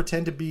not going to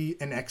pretend to be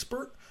an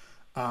expert.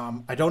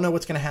 I don't know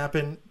what's going to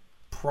happen.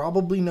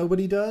 Probably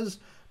nobody does,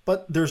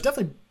 but there's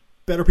definitely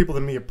better people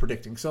than me at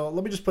predicting. So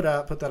let me just put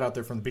that out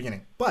there from the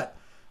beginning. But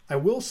I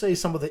will say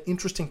some of the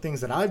interesting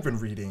things that I've been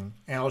reading,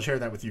 and I'll share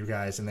that with you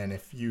guys. And then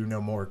if you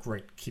know more,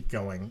 great, keep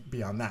going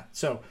beyond that.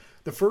 So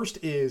the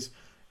first is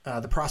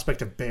the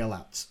prospect of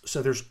bailouts.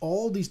 So there's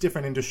all these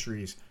different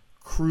industries: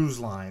 cruise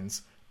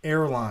lines,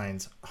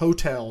 airlines,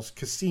 hotels,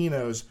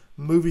 casinos,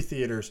 movie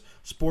theaters,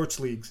 sports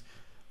leagues,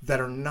 that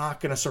are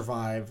not going to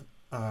survive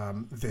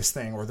this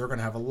thing, or they're going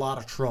to have a lot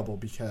of trouble,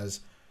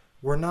 because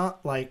we're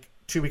not like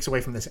 2 weeks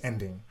away from this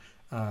ending.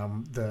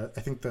 I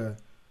think the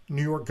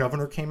New York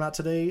governor came out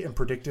today and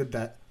predicted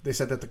that they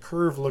said that the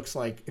curve looks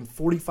like in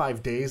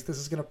 45 days this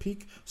is going to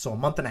peak. So a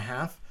month and a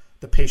half,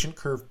 the patient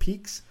curve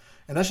peaks.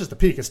 And that's just the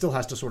peak. It still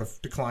has to sort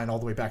of decline all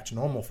the way back to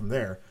normal from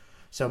there.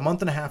 So a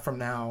month and a half from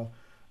now,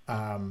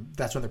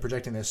 that's when they're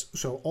projecting this.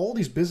 So all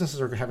these businesses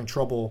are having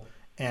trouble.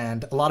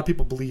 And a lot of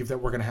people believe that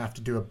we're going to have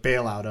to do a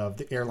bailout of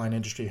the airline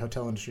industry,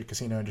 hotel industry,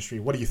 casino industry.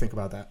 What do you think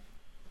about that?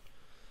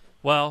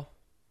 Well,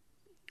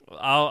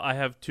 I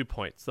have 2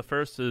 points. The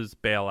first is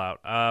bailout.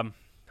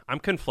 I'm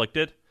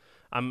conflicted.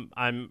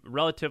 I'm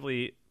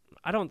relatively,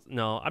 I don't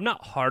know, I'm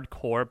not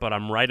hardcore, but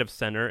I'm right of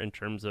center in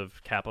terms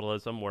of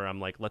capitalism, where I'm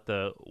like, let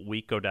the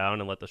weak go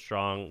down and let the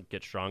strong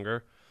get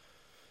stronger.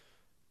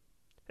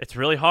 It's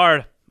really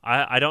hard.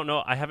 I don't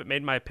know. I haven't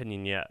made my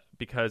opinion yet,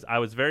 because I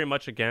was very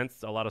much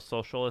against a lot of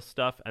socialist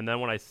stuff. And then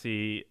when I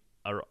see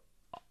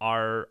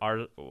our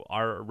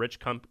rich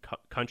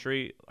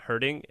country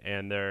hurting,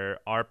 and there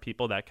are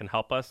people that can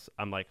help us,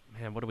 I'm like,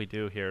 man, what do we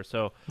do here?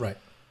 So right.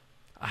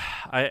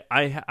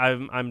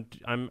 I'm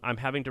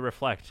having to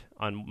reflect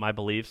on my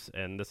beliefs,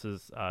 and this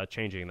is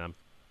changing them.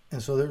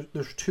 And so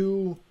there's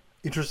two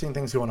interesting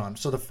things going on.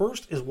 So the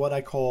first is what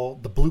I call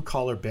the blue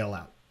collar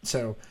bailout.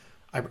 So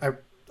I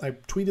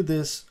tweeted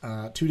this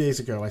 2 days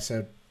ago. I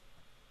said,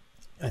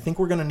 I think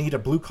we're going to need a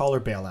blue collar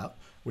bailout,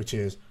 which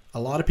is a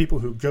lot of people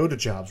who go to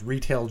jobs,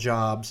 retail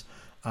jobs.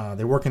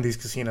 They work in these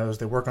casinos,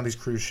 they work on these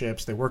cruise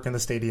ships, they work in the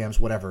stadiums,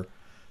 whatever.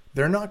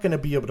 They're not going to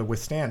be able to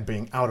withstand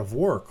being out of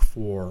work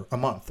for a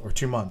month or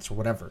 2 months or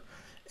whatever.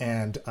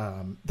 And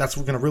that's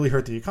going to really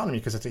hurt the economy,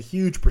 because it's a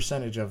huge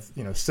percentage of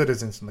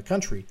citizens in the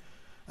country.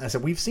 And I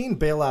said, we've seen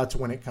bailouts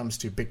when it comes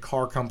to big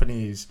car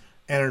companies,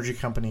 energy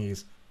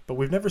companies, but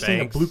we've never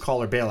seen a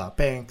blue-collar bailout.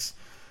 Banks.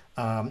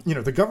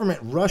 The government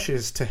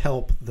rushes to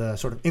help the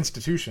sort of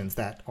institutions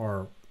that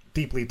are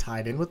deeply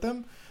tied in with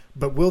them,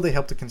 but will they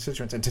help the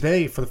constituents? And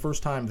today, for the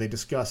first time, they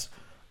discussed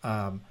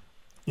a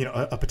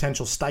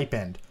potential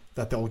stipend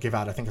that they'll give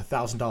out. I think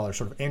 $1,000,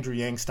 sort of Andrew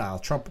Yang style.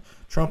 Trump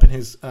and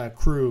his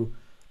crew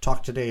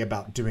talked today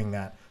about doing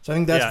that. So I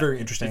think that's very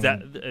interesting.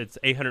 It's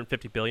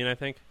 $850 billion, I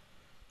think.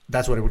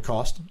 That's what it would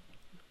cost.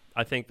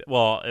 I think.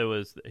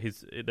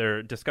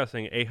 They're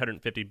discussing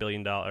 $850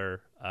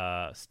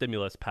 billion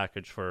stimulus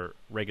package for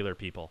regular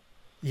people.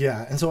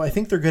 Yeah, and so I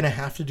think they're going to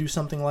have to do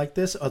something like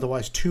this.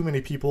 Otherwise, too many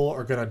people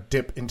are going to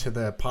dip into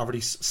the poverty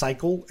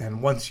cycle,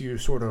 and once you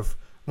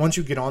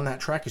get on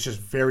that track, it's just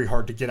very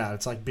hard to get out.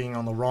 It's like being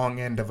on the wrong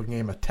end of a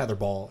game of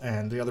tetherball,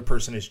 and the other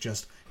person is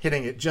just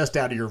hitting it just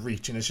out of your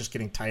reach, and it's just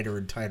getting tighter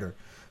and tighter.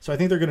 So I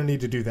think they're going to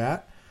need to do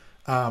that.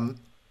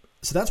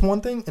 So that's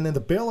one thing. And then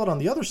the bailout on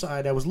the other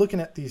side, I was looking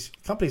at these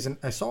companies, and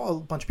I saw a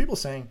bunch of people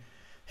saying,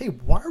 hey,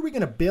 why are we going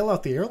to bail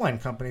out the airline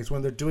companies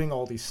when they're doing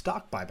all these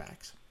stock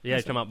buybacks? Yeah, you're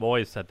talking about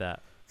Moyes said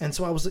that. And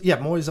so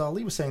Moyes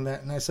Ali was saying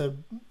that, and I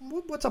said,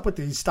 what's up with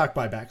these stock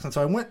buybacks? And so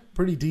I went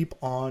pretty deep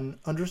on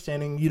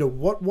understanding,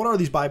 what are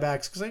these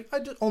buybacks? Because I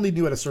just only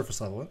knew at a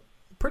surface level.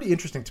 Pretty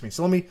interesting to me.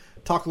 So let me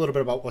talk a little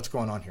bit about what's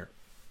going on here.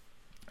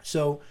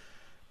 So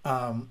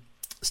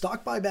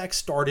stock buybacks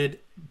started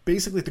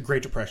basically at the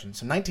Great Depression.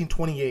 So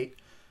 1928,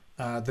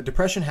 the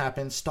Depression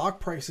happened. Stock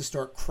prices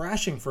start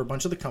crashing for a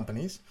bunch of the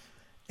companies,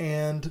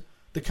 and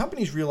the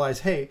companies realize,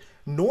 hey,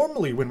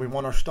 normally when we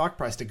want our stock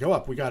price to go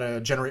up, we got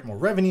to generate more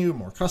revenue,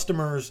 more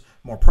customers,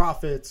 more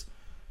profits.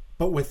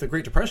 But with the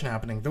Great Depression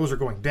happening, those are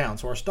going down.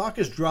 So our stock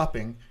is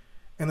dropping,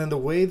 and then the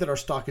way that our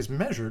stock is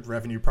measured,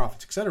 revenue,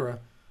 profits, etc.,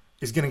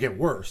 is going to get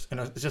worse, and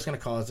it's just going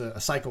to cause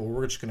a cycle where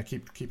we're just going to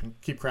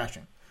keep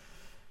crashing.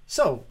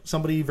 So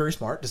somebody very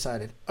smart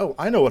decided, oh,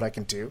 I know what I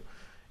can do.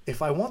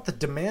 If I want the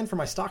demand for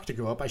my stock to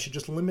go up, I should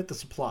just limit the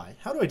supply.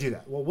 How do I do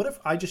that? Well, what if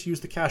I just use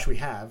the cash we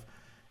have,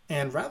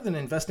 and rather than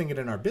investing it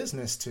in our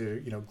business to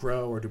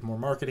grow or do more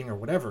marketing or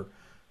whatever,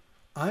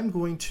 I'm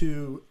going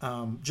to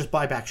just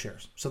buy back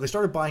shares. So they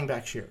started buying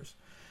back shares.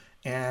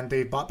 and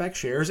they bought back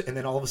shares, and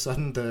then all of a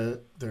sudden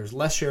there's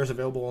less shares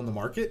available on the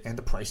market, and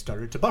the price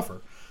started to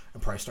buffer. The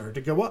price started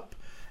to go up.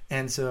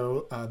 And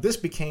so this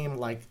became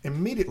like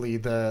immediately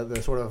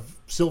the sort of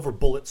silver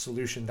bullet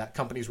solution that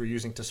companies were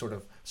using to sort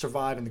of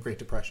survive in the Great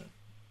Depression.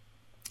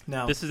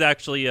 Now, this is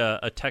actually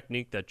a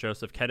technique that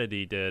Joseph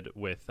Kennedy did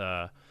with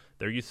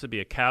there used to be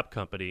a cab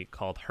company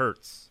called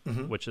Hertz,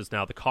 which is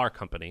now the car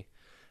company.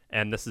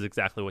 And this is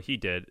exactly what he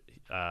did.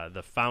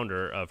 The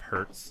founder of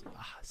Hertz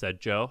said,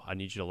 Joe, I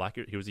need you to lock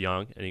your... He was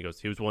young, and he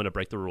was willing to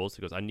break the rules.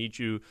 He goes, I need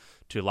you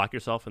to lock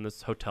yourself in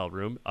this hotel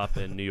room up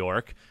in New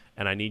York,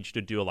 and I need you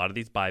to do a lot of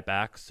these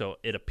buybacks so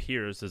it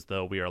appears as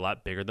though we are a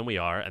lot bigger than we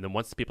are. And then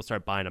once people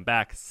start buying them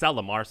back, sell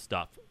them our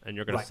stuff, and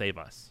you're going to save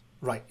us.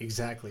 Right,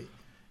 exactly.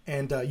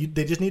 And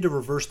they just need to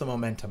reverse the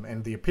momentum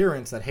and the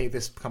appearance that, hey,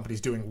 this company's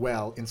doing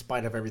well in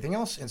spite of everything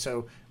else. And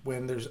so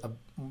when there's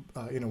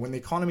when the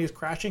economy is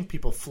crashing,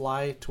 people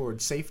fly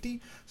towards safety.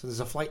 So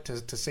there's a flight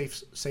to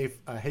safe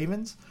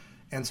havens.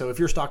 And so if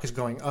your stock is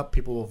going up,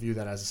 people will view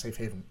that as a safe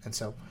haven. And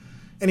so,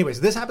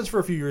 anyways, this happens for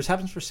a few years,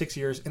 happens for 6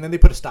 years, and then they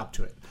put a stop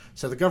to it.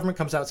 So the government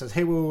comes out and says,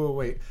 hey,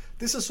 wait.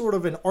 This is sort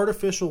of an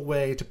artificial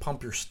way to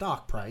pump your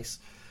stock price.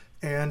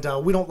 And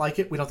we don't like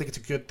it. We don't think it's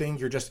a good thing.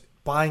 You're just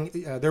buying.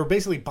 They're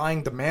basically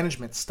buying the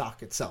management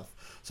stock itself.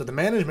 So the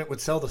management would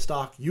sell the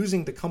stock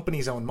using the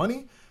company's own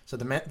money. So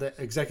the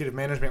executive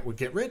management would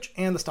get rich,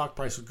 and the stock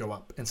price would go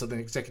up. And so the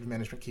executive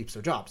management keeps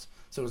their jobs.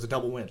 So it was a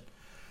double win.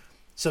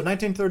 So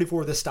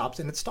 1934, this stops,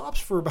 and it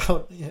stops for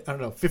about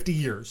 50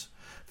 years.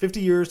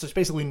 50 years. There's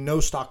basically no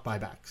stock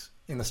buybacks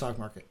in the stock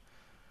market.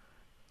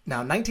 Now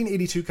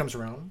 1982 comes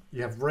around.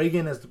 You have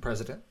Reagan as the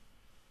president,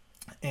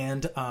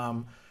 and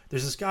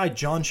there's this guy,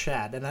 John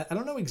Shad, and I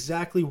don't know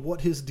exactly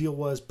what his deal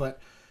was,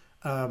 but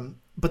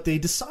they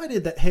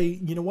decided that, hey,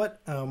 you know what,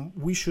 they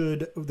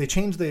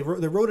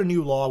wrote a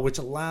new law which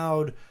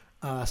allowed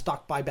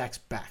stock buybacks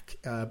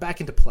back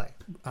into play.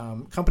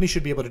 Companies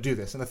should be able to do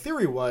this. And the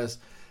theory was,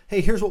 hey,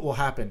 here's what will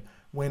happen.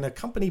 When a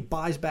company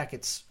buys back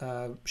its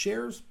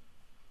shares,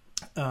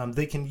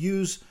 they can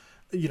use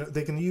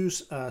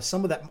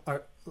some of that,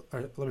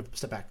 let me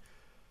step back.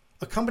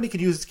 A company can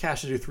use its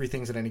cash to do three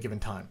things at any given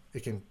time.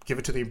 It can give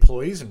it to the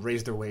employees and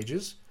raise their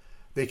wages.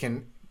 They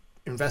can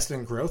invest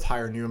in growth,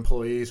 hire new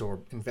employees, or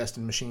invest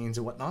in machines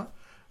and whatnot.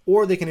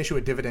 Or they can issue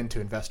a dividend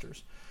to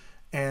investors.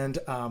 And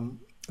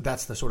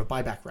that's the sort of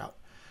buyback route.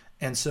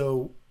 And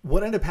so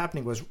what ended up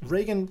happening was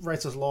Reagan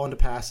writes this law into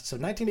pass. So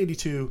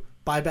 1982,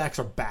 buybacks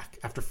are back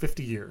after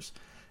 50 years.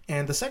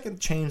 And the second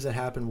change that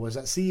happened was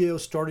that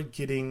CEOs started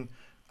getting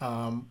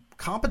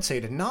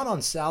compensated not on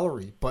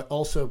salary, but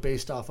also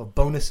based off of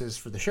bonuses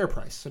for the share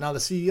price. So now the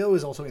CEO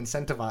is also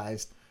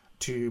incentivized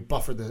to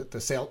buffer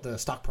the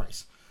stock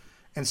price.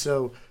 And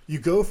so you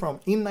go from,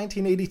 in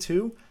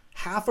 1982,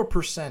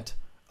 0.5%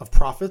 of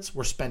profits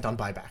were spent on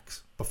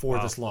buybacks before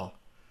this law.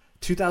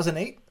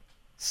 2008,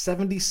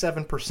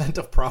 77%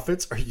 of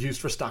profits are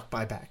used for stock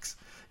buybacks.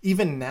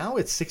 Even now,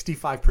 it's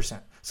 65%.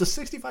 So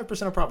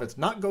 65% of profits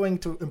not going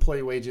to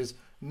employee wages,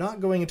 not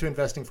going into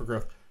investing for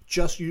growth,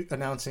 just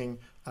announcing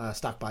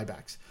stock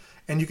buybacks.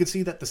 And you can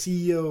see that the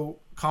CEO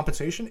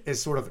compensation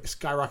is sort of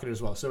skyrocketed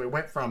as well. So it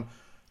went from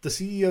the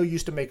CEO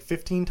used to make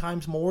 15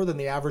 times more than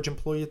the average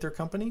employee at their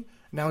company.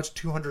 Now it's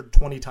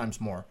 220 times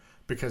more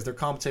because they're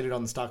compensated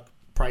on the stock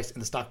price,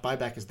 and the stock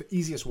buyback is the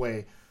easiest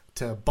way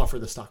to buffer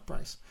the stock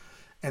price.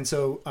 And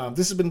so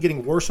this has been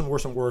getting worse and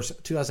worse and worse.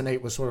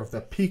 2008 was sort of the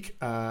peak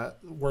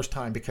worst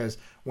time, because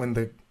when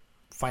the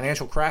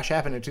financial crash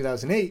happened in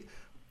 2008,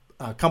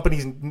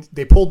 companies,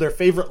 they pulled their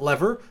favorite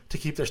lever to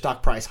keep their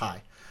stock price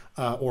high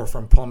or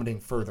from plummeting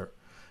further.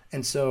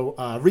 And so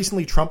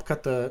recently Trump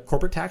cut the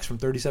corporate tax from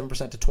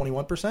 37% to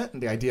 21%.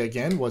 And the idea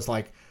again was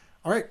like,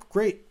 all right,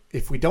 great.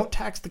 If we don't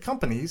tax the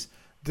companies,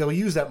 they'll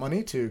use that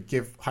money to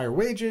give higher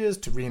wages,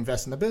 to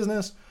reinvest in the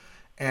business.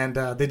 And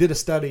they did a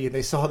study, and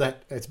they saw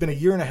that it's been a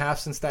year and a half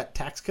since that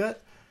tax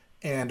cut,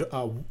 and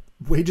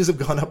wages have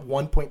gone up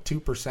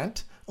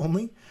 1.2%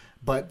 only.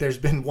 But there's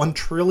been $1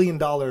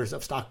 trillion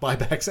of stock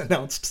buybacks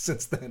announced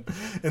since then.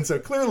 And so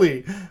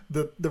clearly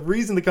the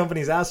reason the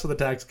companies asked for the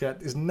tax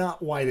cut is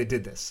not why they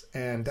did this.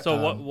 And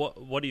so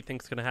what do you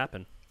think is going to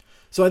happen?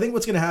 So I think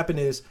what's going to happen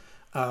is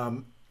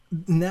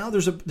now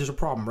there's a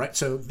problem, right?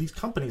 So these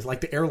companies, like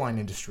the airline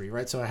industry,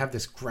 right? So I have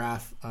this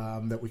graph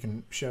that we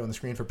can show on the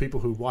screen for people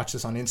who watch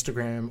this on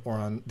Instagram or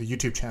on the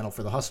YouTube channel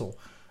for The Hustle.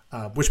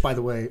 Which, by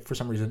the way, for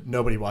some reason,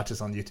 nobody watches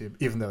on YouTube,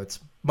 even though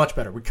it's much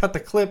better. We cut the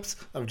clips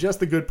of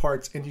just the good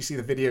parts, and you see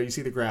the video, you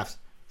see the graphs.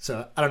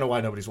 So I don't know why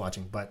nobody's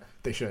watching, but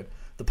they should.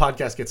 The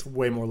podcast gets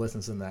way more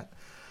listens than that.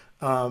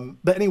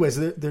 But anyways,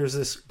 there's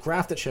this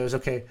graph that shows,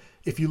 okay,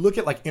 if you look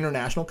at like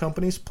international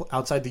companies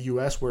outside the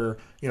U.S. where,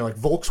 like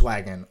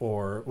Volkswagen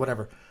or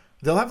whatever,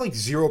 they'll have like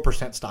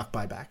 0% stock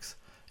buybacks.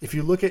 If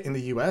you look at in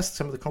the U.S.,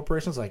 some of the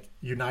corporations like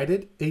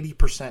United,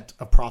 80%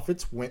 of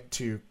profits went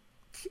to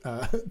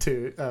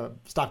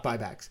stock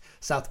buybacks.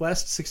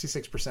 Southwest,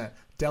 66%.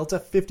 Delta,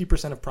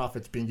 50% of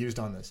profits being used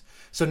on this.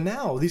 So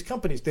now these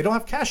companies, they don't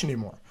have cash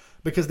anymore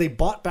because they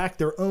bought back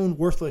their own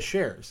worthless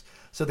shares.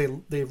 So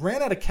they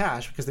ran out of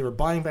cash because they were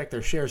buying back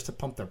their shares to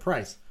pump their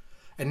price.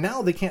 And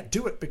now they can't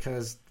do it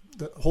because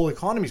the whole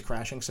economy is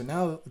crashing. So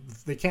now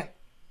they can't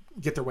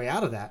get their way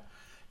out of that.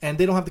 And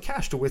they don't have the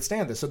cash to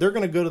withstand this. So they're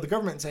going to go to the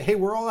government and say, hey,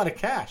 we're all out of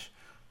cash.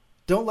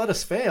 Don't let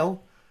us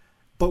fail.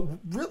 But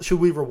really, should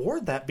we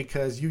reward that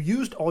because you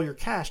used all your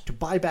cash to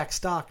buy back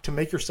stock to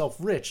make yourself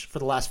rich for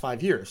the last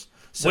 5 years?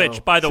 So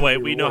which, by the way,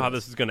 we know how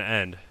this is going to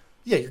end.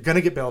 Yeah, you're going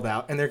to get bailed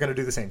out, and they're going to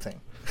do the same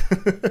thing.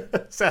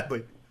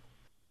 Sadly.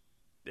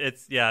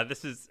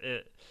 This is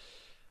it.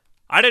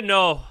 I didn't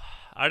know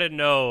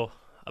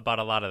about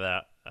a lot of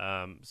that.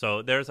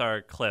 So there's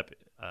our clip.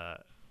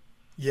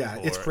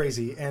 It's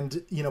crazy.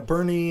 And,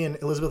 Bernie and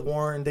Elizabeth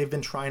Warren, they've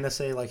been trying to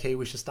say, like, hey,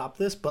 we should stop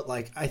this. But,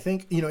 like, I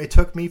think, it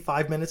took me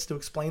 5 minutes to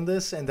explain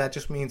this. And that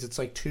just means it's,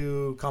 like,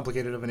 too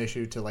complicated of an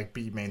issue to, like,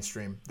 be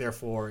mainstream.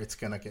 Therefore, it's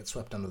going to get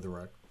swept under the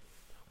rug.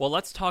 Well,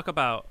 let's talk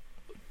about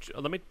 –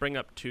 let me bring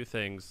up two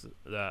things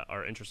that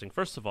are interesting.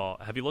 First of all,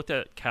 have you looked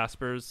at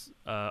Casper's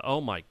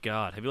oh, my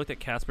God. Have you looked at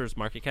Casper's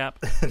market cap?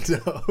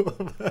 No.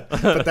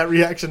 But that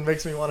reaction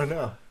makes me want to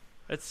know.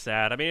 It's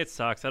sad. I mean, it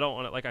sucks. I don't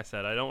want to – like I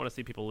said, I don't want to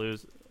see people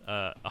lose –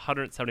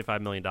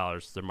 $175 million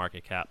is their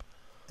market cap.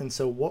 And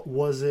so what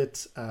was it?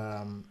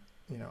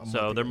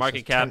 So their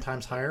market cap 10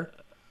 times higher?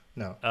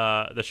 No.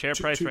 The share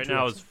price right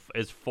now is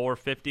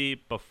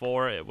 $4.50.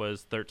 Before it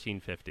was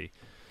 $13.50.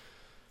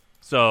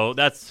 So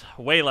that's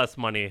way less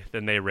money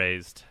than they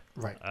raised.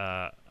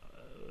 Right.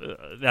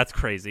 That's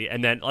crazy.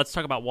 And then let's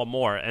talk about one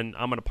more, and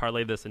I'm going to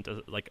parlay this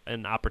into like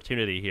an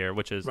opportunity here,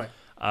 which is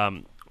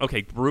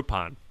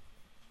Groupon.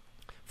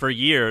 For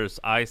years,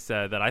 I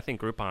said that I think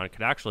Groupon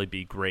could actually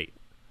be great.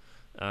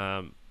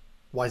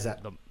 Why is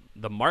that?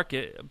 The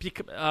market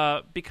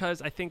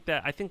because I think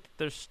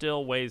there's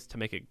still ways to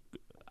make it.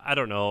 I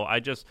don't know. I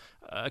just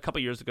a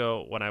couple years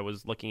ago when I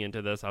was looking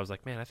into this, I was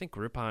like, man, I think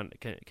Groupon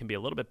can be a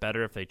little bit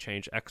better if they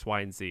change X,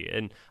 Y, and Z.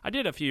 And I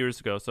did a few years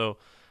ago, so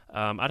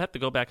I'd have to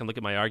go back and look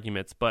at my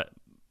arguments, but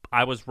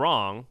I was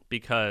wrong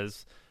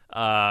because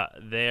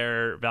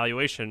their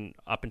valuation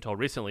up until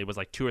recently was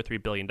like $2 or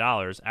 $3 billion.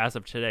 As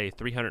of today,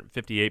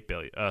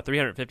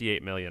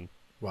 $358 million.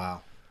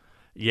 Wow.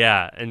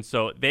 Yeah, and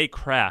so they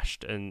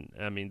crashed, and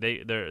I mean,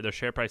 their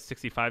share price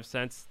 65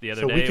 cents the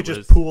other day. So we could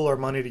just pool our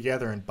money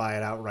together and buy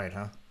it outright,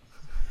 huh?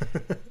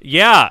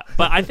 Yeah,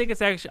 but I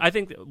think I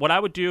think what I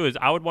would do is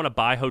I would want to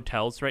buy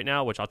hotels right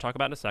now, which I'll talk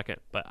about in a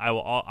second. But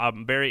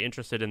I'm very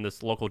interested in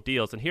this local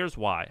deals, and here's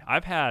why.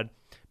 I've had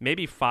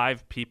maybe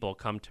 5 people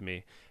come to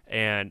me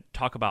and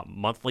talk about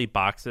monthly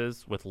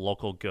boxes with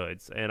local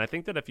goods, and I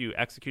think that if you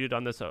executed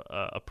on this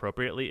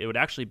appropriately, it would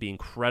actually be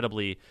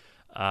incredibly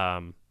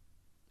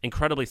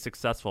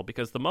successful,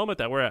 because the moment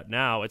that we're at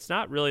now, it's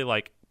not really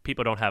like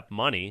people don't have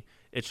money.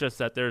 It's just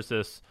that there's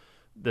this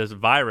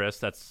virus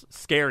that's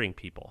scaring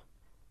people.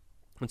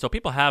 And so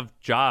people have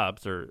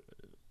jobs, or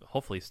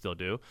hopefully still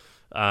do.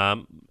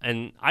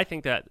 And I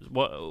think that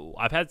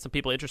I've had some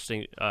people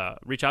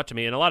reach out to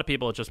me, and a lot of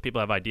people, it's just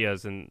people have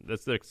ideas, and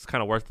it's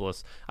kind of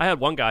worthless. I had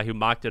one guy who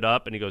mocked it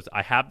up, and he goes,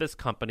 I have this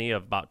company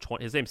of about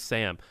 20, his name's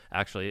Sam,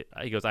 actually.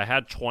 He goes, I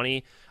have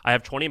 20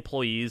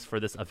 employees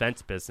for this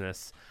events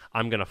business.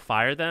 I'm going to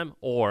fire them,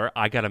 or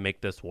I got to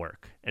make this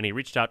work. And he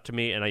reached out to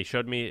me, and he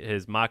showed me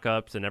his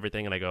mock-ups and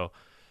everything, and I go,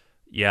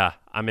 yeah,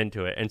 I'm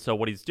into it. And so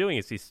what he's doing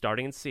is he's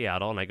starting in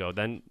Seattle, and I go,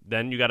 then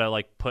you got to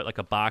like put like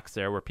a box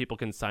there where people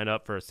can sign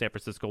up for a San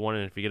Francisco one,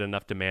 and if you get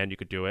enough demand, you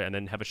could do it, and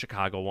then have a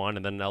Chicago one,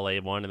 and then an LA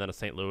one, and then a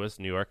St. Louis,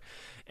 New York.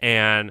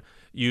 And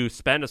you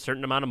spend a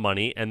certain amount of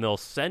money, and they'll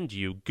send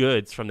you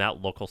goods from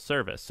that local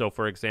service. So,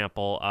 for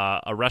example,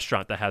 a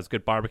restaurant that has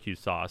good barbecue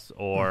sauce,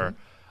 or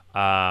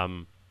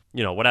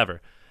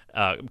whatever.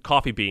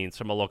 Coffee beans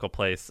from a local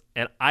place.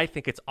 And I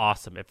think it's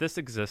awesome. If this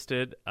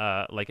existed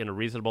like in a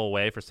reasonable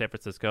way for San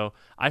Francisco,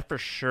 I for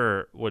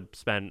sure would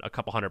spend a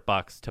couple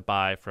 $100 to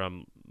buy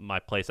from my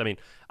place. I mean,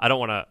 I don't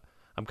want to,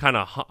 I'm kind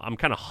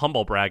of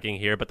humble bragging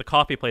here, but the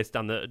coffee place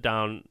down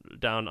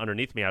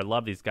underneath me, I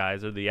love these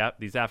guys. They're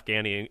these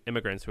Afghani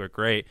immigrants who are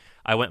great.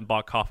 I went and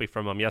bought coffee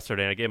from them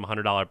yesterday, and I gave them a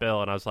 $100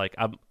 bill, and I was like,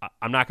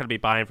 I'm not going to be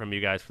buying from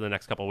you guys for the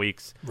next couple of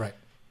weeks. Right.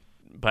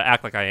 But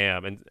act like I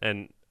am.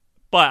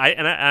 But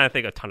I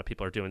think a ton of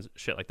people are doing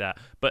shit like that.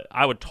 But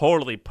I would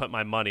totally put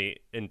my money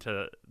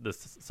into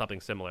this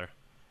something similar.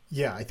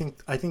 Yeah, I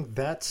think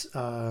that's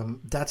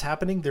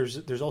happening.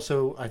 There's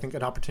also, I think,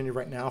 an opportunity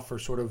right now for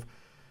sort of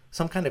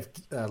some kind of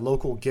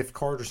local gift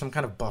card or some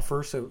kind of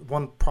buffer. So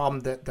one problem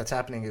that's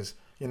happening is,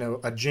 a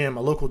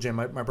local gym.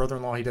 My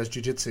brother-in-law, he does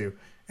jiu-jitsu,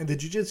 and the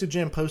jiu-jitsu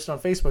gym posted on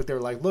Facebook.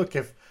 They're like, look,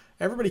 if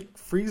everybody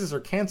freezes or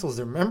cancels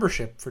their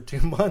membership for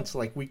 2 months,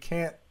 like, we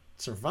can't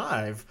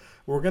survive.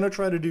 We're going to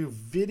try to do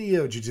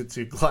video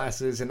jiu-jitsu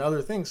classes and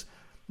other things.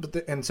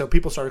 And so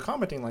people started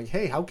commenting like,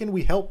 hey, how can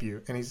we help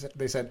you? And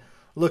they said,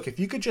 look, if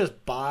you could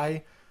just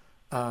buy,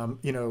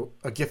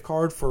 a gift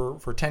card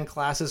for 10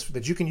 classes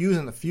that you can use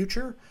in the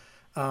future,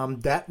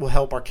 that will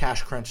help our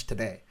cash crunch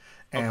today,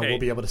 and Okay. we'll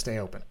be able to stay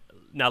open.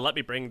 Now let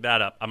me bring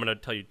that up. I'm going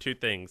to tell you two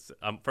things.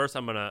 First,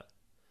 I'm going to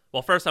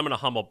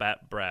humble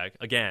brag.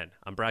 Again,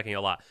 I'm bragging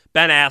a lot.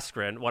 Ben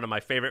Askren, one of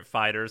my favorite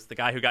fighters, the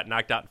guy who got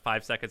knocked out in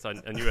 5 seconds on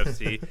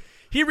UFC,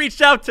 he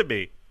reached out to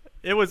me.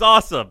 It was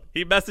awesome.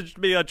 He messaged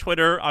me on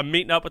Twitter. I'm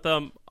meeting up with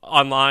him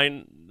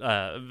online,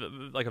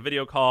 like a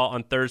video call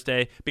on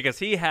Thursday, because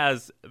he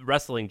has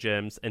wrestling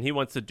gyms and he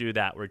wants to do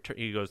that. Where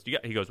he goes,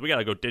 we got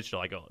to go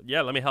digital. I go,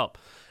 yeah, let me help.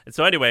 And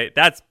so anyway,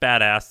 that's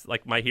badass.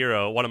 Like my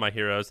hero, one of my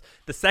heroes.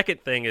 The second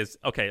thing is,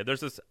 okay,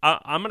 there's this.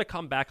 I'm going to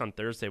come back on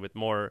Thursday with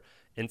more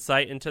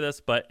insight into this,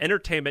 but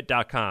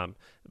entertainment.com,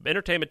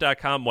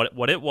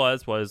 what it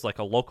was like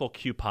a local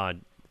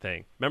coupon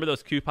thing. Remember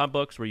those coupon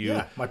books where you?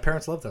 Yeah, my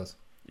parents love those.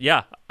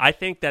 Yeah, I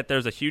think that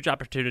there's a huge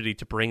opportunity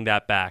to bring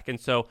that back. And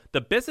so the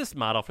business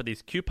model for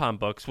these coupon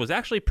books was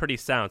actually pretty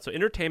sound. So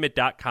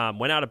entertainment.com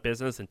went out of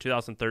business in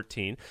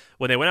 2013.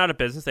 When they went out of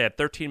business, they had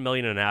 $13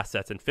 million in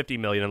assets and $50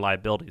 million in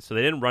liabilities. So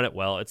they didn't run it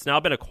well. It's now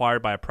been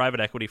acquired by a private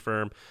equity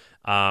firm.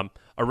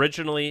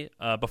 Originally,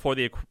 before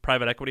the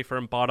private equity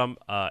firm bought them,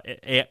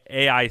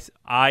 IAC,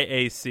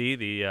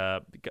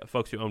 the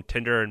folks who own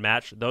Tinder and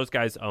Match, those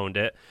guys owned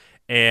it.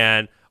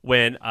 And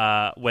when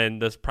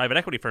this private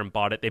equity firm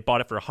bought it, they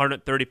bought it for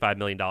 $135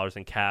 million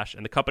in cash,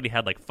 and the company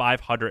had like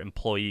 500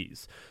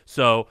 employees.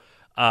 So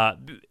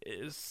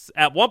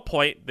at one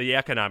point, the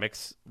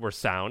economics were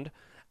sound.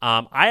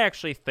 I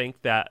actually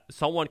think that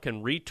someone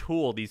can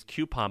retool these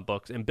coupon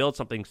books and build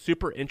something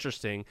super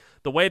interesting.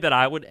 The way that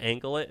I would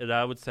angle it is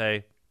I would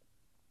say,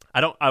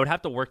 I would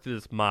have to work through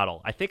this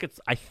model. I think it's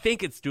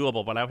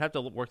doable, but I would have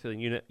to work through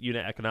the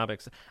unit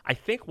economics. I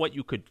think what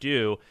you could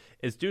do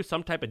is do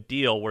some type of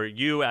deal where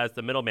you, as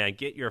the middleman,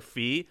 get your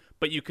fee,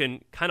 but you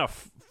can kind of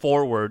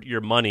forward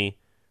your money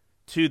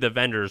to the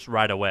vendors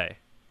right away.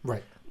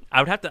 Right. I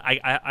would have to.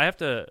 I have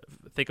to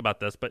think about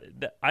this, but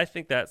I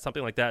think that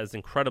something like that is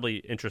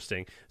incredibly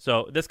interesting.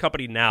 So this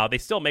company now, they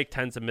still make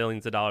tens of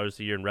millions of dollars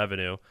a year in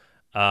revenue.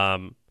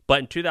 But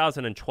in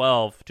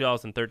 2012,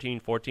 2013,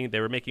 14, they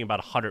were making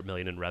about $100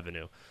 million in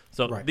revenue.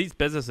 So Right. These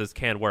businesses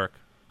can work.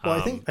 Well,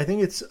 I think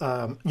it's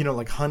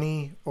like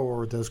Honey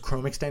or those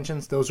Chrome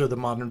extensions. Those are the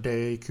modern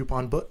day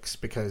coupon books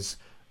because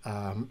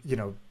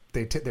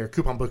they're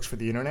coupon books for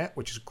the internet,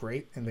 which is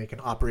great, and they can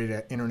operate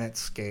at internet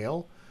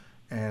scale.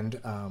 And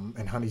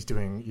Honey's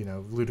doing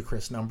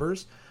ludicrous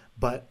numbers,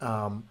 but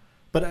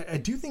I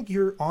do think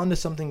you're onto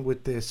something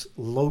with this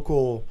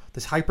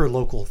hyper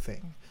local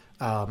thing.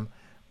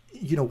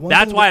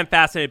 That's why I'm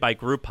fascinated by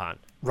Groupon.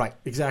 Right,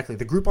 exactly.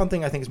 The Groupon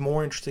thing I think is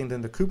more interesting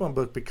than the coupon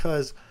book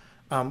because,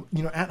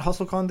 at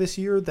HustleCon this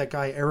year, that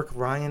guy Eric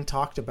Ryan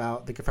talked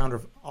about, the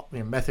founder of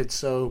Method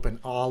Soap and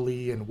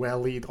Ollie and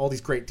Welly, all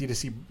these great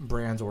D2C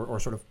brands or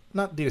sort of,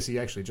 not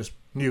D2C actually, just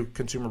new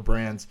consumer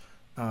brands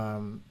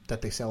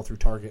that they sell through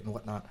Target and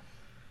whatnot.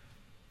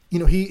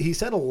 He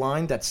said a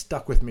line that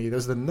stuck with me. That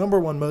was the number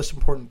one most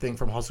important thing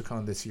from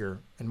HustleCon this year,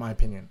 in my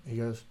opinion. He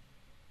goes,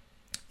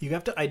 you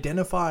have to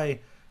identify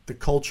the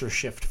culture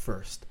shift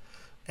first.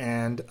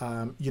 And,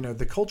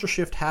 the culture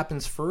shift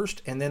happens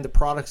first, and then the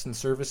products and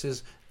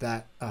services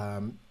that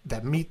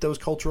meet those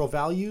cultural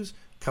values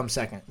come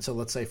second. So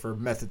let's say for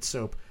Method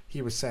Soap,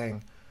 he was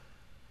saying,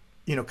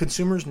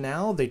 consumers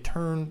now, they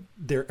turn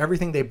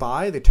everything they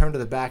buy, they turn to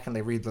the back and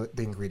they read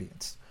the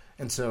ingredients.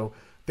 And so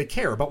they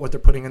care about what they're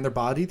putting in their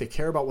body. They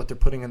care about what they're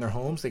putting in their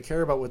homes. They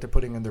care about what they're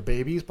putting in their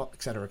babies,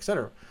 et cetera, et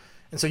cetera.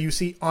 And so you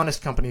see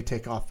Honest Company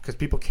take off because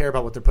people care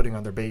about what they're putting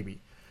on their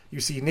baby. You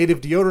see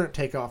native deodorant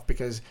take off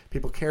because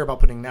people care about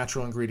putting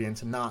natural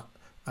ingredients and not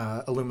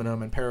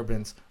aluminum and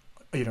parabens,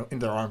 in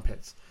their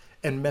armpits.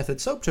 And Method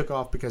Soap took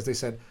off because they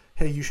said,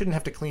 hey, you shouldn't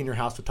have to clean your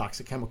house with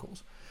toxic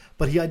chemicals.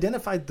 But he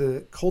identified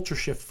the culture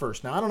shift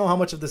first. Now, I don't know how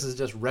much of this is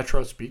just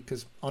retro speak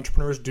because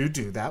entrepreneurs do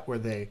that where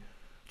they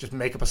just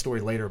make up a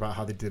story later about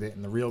how they did it.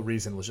 And the real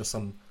reason was just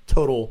some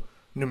total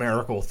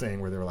numerical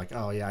thing where they were like,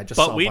 oh, yeah, I just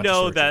saw a bunch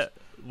of searches.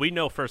 We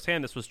know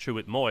firsthand this was true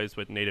with Moyes,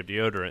 with native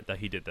deodorant, that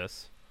he did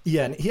this.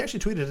 Yeah, and he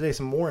actually tweeted today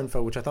some more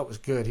info, which I thought was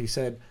good. He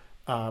said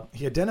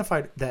he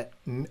identified that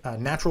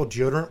natural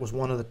deodorant was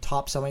one of the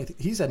top selling.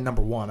 He said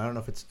number one. I don't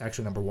know if it's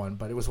actually number one,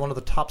 but it was one of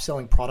the top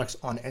selling products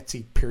on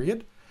Etsy,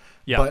 period.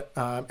 Yeah.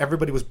 But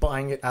everybody was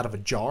buying it out of a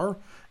jar,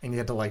 and you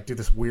had to do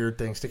this weird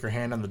thing, stick your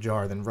hand on the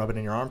jar, then rub it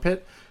in your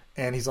armpit.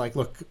 And he's like,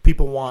 look,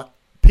 people want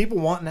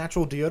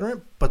natural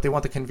deodorant, but they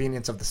want the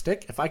convenience of the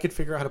stick. If I could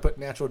figure out how to put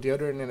natural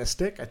deodorant in a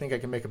stick, I think I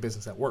can make a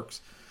business that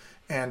works.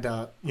 And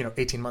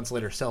 18 months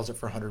later sells it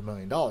for $100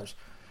 million.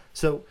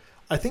 So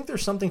I think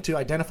there's something to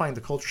identifying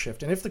the culture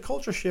shift. And if the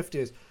culture shift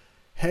is,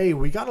 hey,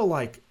 we got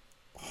to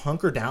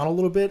hunker down a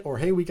little bit, or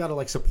hey, we got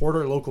to support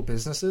our local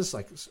businesses,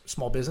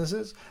 small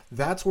businesses,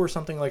 that's where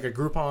something like a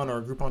Groupon or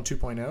a Groupon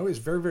 2.0 is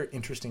very, very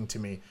interesting to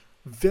me.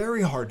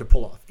 Very hard to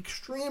pull off,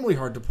 extremely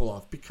hard to pull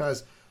off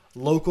because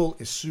local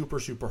is super,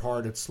 super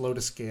hard. It's slow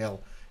to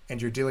scale. And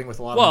you're dealing with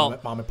a lot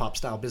of mom and pop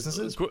style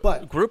businesses.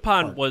 But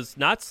Groupon was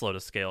not slow to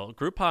scale.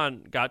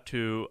 Groupon got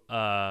to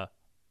 $1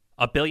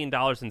 $1 billion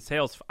in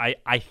sales.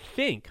 I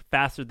think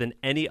faster than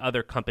any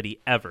other company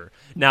ever.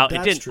 Now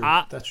That's true.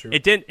 That's true.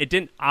 It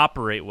didn't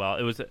operate well.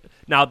 It was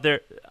now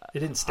there. It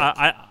didn't stick.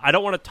 I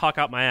don't want to talk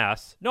out my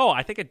ass. No,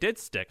 I think it did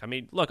stick. I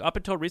mean, look, up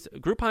until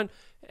recent, Groupon.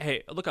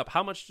 Hey, look up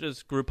how much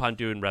does Groupon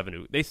do in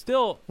revenue? They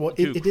still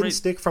it didn't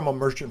stick from a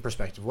merchant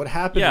perspective. What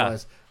happened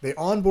was they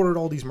onboarded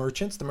all these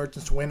merchants. The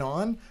merchants went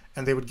on,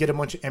 and they would get a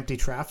bunch of empty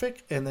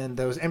traffic, and then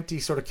those empty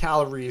sort of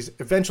calories.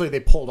 Eventually, they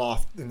pulled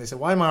off, and they said,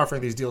 "Why am I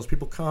offering these deals?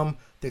 People come,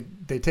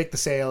 they take the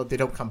sale, they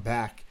don't come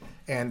back,"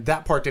 and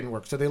that part didn't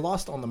work. So they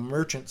lost on the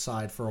merchant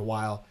side for a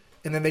while,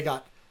 and then they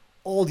got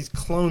all these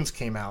clones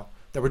came out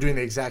that were doing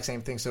the exact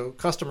same thing. So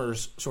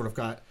customers sort of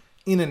got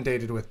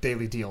inundated with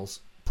daily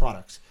deals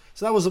products.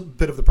 So that was a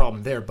bit of the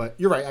problem there. But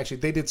you're right. Actually,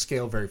 they did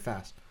scale very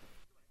fast.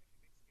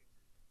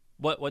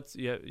 What's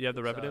you have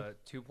the revenue?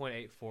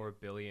 $2.84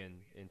 billion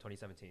in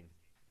 2017.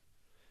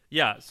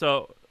 Yeah.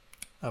 So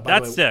By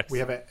that's the way, six. We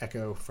have an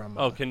echo from.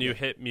 Can you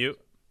hit mute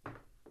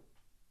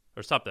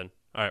or something?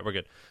 All right, we're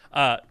good.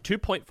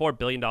 $2.4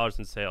 billion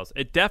in sales.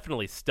 It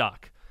definitely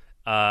stuck.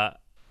 Yeah,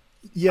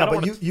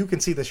 but you can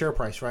see the share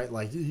price, right?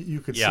 Like you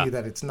could see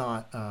that it's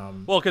not.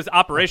 Well, because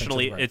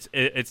operationally,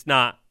 it's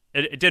not.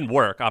 It didn't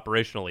work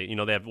operationally. You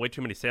know, they have way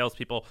too many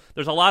salespeople.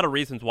 There's a lot of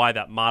reasons why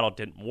that model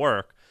didn't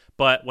work.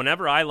 But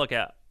whenever I look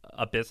at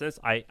a business,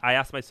 I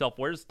ask myself,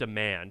 where's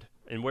demand?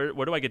 And where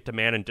do I get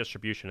demand and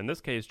distribution? In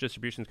this case,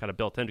 distribution is kind of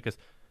built in because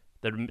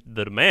the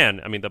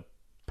demand, I mean, the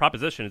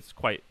proposition is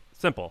quite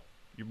simple.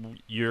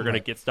 You're going to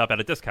get stuff at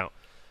a discount.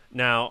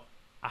 Now,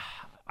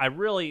 I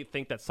really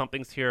think that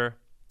something's here.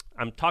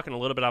 I'm talking a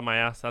little bit on my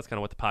ass. That's kind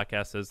of what the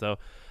podcast is, though.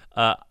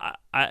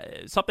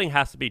 Something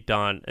has to be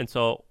done. And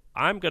so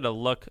I'm going to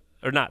look,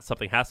 or not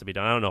something has to be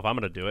done. I don't know if I'm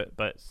going to do it,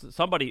 but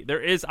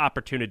there is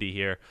opportunity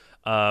here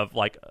of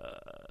like,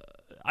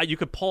 you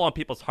could pull on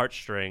people's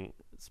heartstring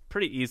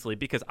pretty easily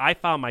because I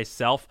found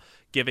myself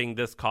giving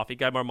this coffee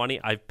guy more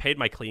money. I've paid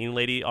my cleaning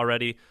lady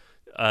already,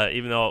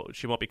 even though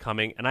she won't be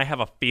coming. And I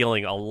have a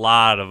feeling a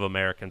lot of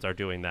Americans are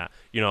doing that.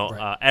 You know,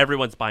 Right.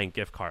 Everyone's buying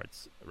gift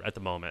cards at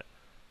the moment.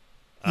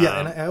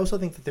 Yeah, and I also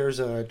think that there's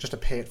just a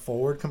pay it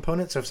forward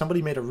component. So if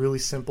somebody made a really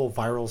simple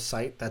viral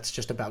site that's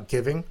just about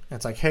giving, and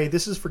it's like, hey,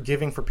 this is for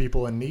giving for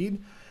people in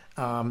need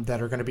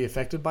that are going to be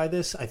affected by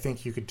this. I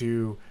think you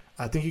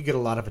get a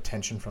lot of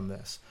attention from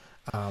this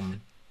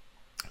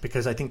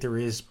because I think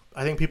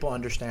people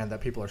understand that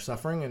people are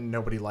suffering, and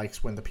nobody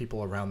likes when the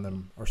people around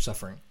them are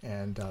suffering.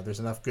 And there's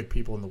enough good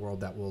people in the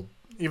world that will,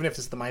 even if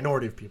it's the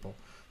minority of people,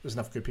 there's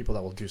enough good people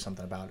that will do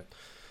something about it.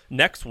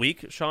 Next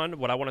week, Sean,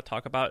 what I want to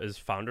talk about is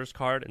Founders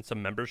Card and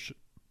some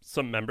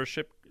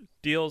membership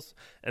deals.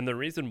 And the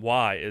reason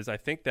why is I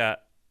think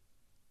that,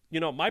 you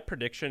know, my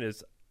prediction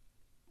is,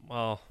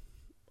 well,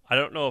 I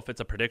don't know if it's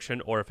a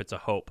prediction or if it's a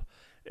hope,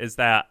 is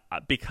that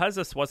because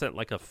this wasn't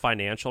like a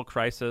financial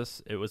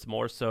crisis, it was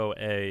more so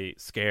a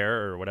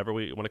scare or whatever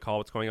we want to call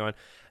what's going on.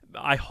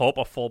 I hope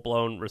a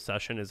full-blown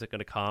recession isn't going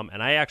to come.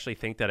 And I actually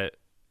think that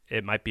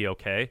it might be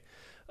okay.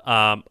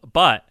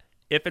 But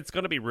if it's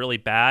going to be really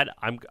bad,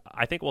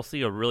 I think we'll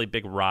see a really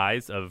big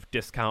rise of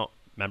discount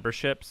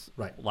memberships,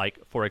 right? Like,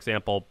 for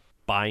example,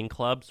 buying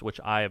clubs, which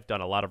I have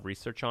done a lot of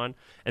research on.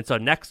 And so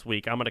next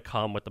week, I'm going to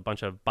come with a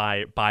bunch of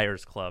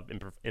buyers club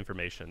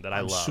information that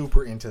I love. I'm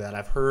super into that.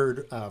 I've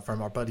heard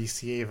from our buddy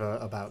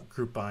Sieva about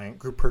group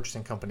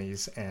purchasing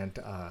companies, and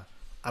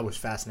I was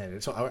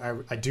fascinated. So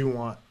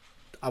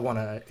I want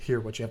to hear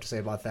what you have to say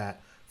about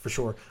that for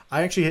sure.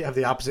 I actually have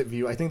the opposite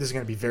view. I think this is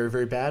going to be very,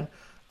 very bad.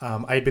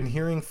 I've been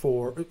hearing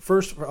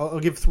I'll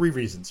give 3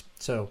 reasons.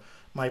 So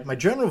my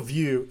general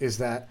view is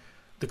that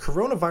the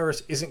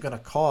coronavirus isn't going to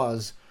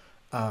cause,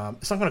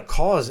 it's not going to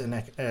cause an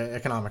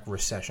economic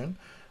recession.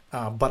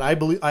 But I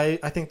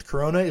think the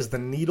corona is the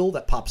needle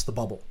that pops the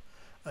bubble.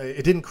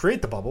 It didn't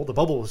create the bubble. The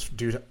bubble was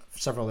due to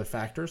several other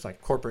factors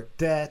like corporate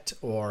debt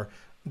or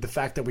the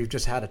fact that we've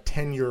just had a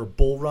 10-year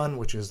bull run,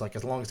 which is like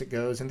as long as it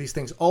goes. And these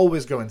things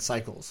always go in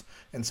cycles.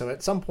 And so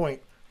at some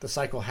point, the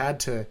cycle had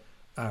to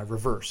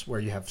reverse, where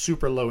you have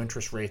super low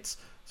interest rates,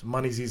 so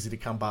money's easy to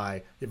come by.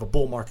 You have a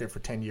bull market for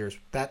 10 years.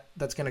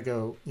 That's going to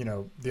go,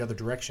 the other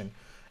direction.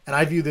 And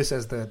I view this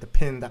as the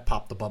pin that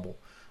popped the bubble.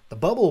 The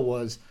bubble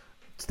was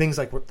things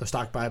like the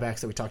stock buybacks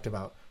that we talked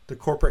about, the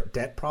corporate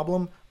debt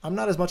problem. I'm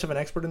not as much of an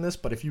expert in this,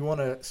 but if you want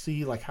to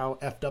see like how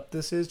effed up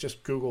this is,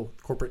 just Google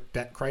corporate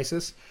debt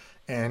crisis.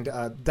 And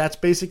that's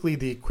basically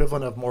the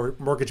equivalent of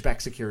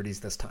mortgage-backed securities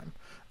this time.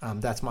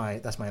 That's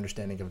my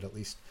understanding of it, at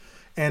least.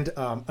 And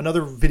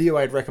another video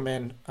I'd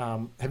recommend,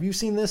 have you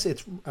seen this?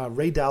 It's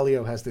Ray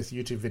Dalio has this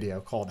YouTube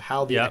video called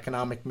How the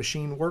Economic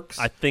Machine Works.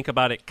 I think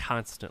about it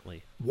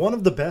constantly. One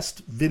of the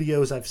best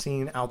videos I've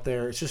seen out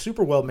there. It's just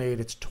super well made.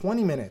 It's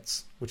 20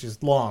 minutes, which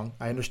is long,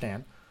 I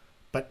understand.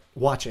 But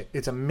watch it.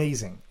 It's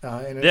amazing.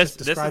 And it just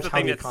describes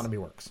how the economy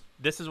works.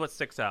 This is what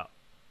sticks out.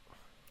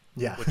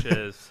 Yeah. Which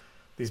is...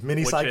 These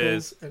mini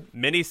cycles.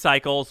 Mini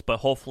cycles, but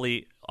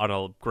hopefully on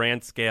a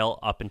grand scale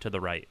up and to the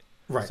right.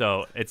 Right.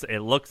 So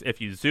it looks,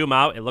 if you zoom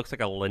out, it looks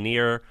like a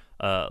linear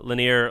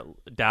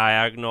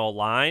diagonal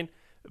line,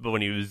 But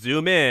when you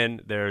zoom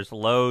in, there's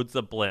loads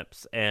of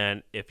blimps.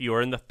 And if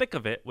you're in the thick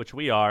of it, which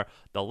we are,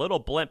 the little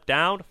blimp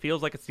down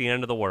feels like it's the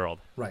end of the world.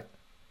 Right.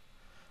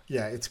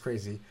 Yeah, it's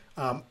crazy.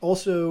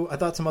 Also, I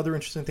thought some other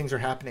interesting things are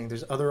happening.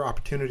 There's other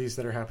opportunities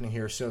that are happening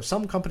here. So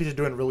some companies are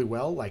doing really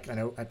well. Like I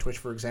know at Twitch,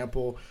 for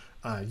example,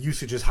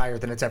 usage is higher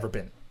than it's ever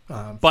been.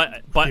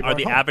 But are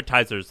the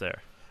advertisers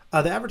there?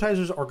 The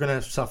advertisers are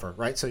going to suffer,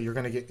 right? So you're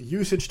going to get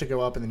usage to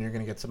go up, and then you're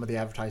going to get some of the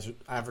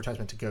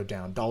advertisement to go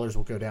down. Dollars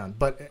will go down.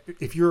 But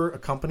if you're a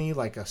company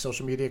like a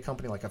social media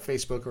company like a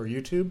Facebook or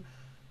YouTube,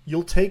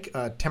 you'll take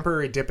a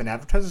temporary dip in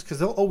advertisers because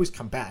they'll always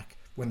come back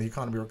when the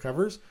economy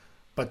recovers.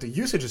 But the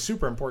usage is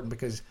super important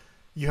because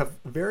you have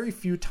very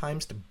few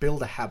times to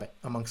build a habit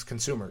amongst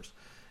consumers.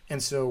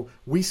 And so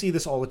we see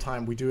this all the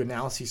time. We do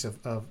analyses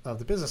of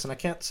the business, and I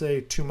can't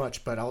say too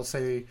much, but I'll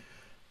say,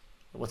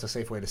 what's a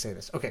safe way to say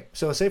this? Okay,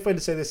 so a safe way to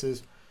say this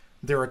is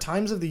there are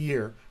times of the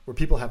year where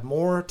people have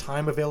more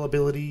time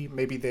availability.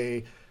 Maybe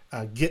they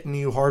get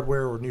new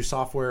hardware or new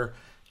software,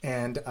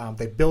 and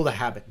they build a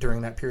habit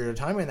during that period of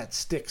time, and that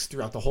sticks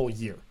throughout the whole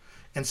year.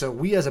 And so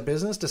we as a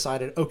business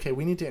decided, okay,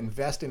 we need to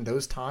invest in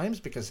those times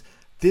because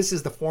this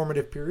is the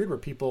formative period where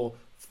people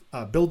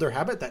build their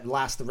habit that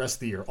lasts the rest of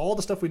the year. All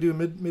the stuff we do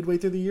midway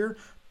through the year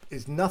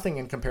is nothing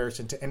in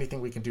comparison to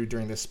anything we can do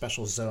during this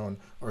special zone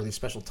or these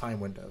special time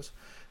windows.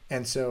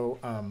 And so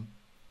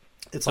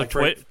it's like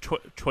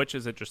Twitch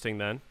is interesting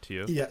then to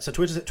you. Yeah, so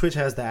Twitch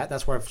has that.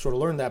 That's where I've sort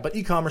of learned that. But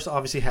e-commerce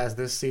obviously has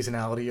this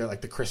seasonality,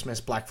 like the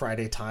Christmas, Black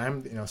Friday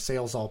time.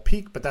 Sales all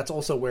peak, but that's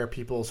also where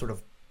people sort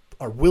of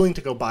are willing to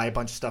go buy a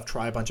bunch of stuff,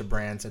 try a bunch of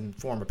brands, and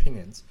form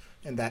opinions,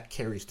 and that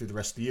carries through the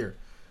rest of the year.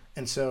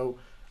 And so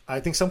I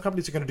think some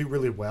companies are going to do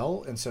really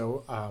well. And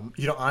so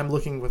I'm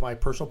looking with my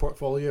personal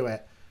portfolio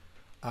at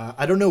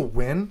I don't know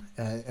when,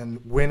 and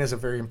when is a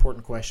very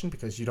important question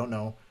because you don't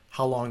know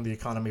how long the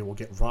economy will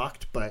get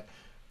rocked. But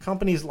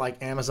companies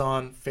like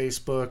Amazon,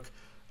 Facebook,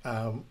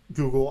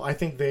 Google, I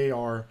think they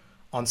are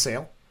on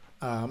sale.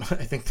 I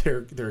think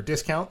they're a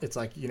discount. It's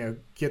like,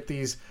 get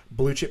these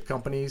blue chip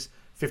companies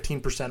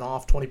 15%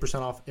 off,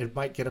 20% off. It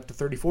might get up to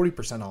 30,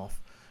 40% off.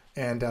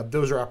 And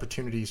those are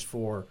opportunities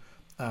for,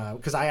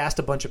 because I asked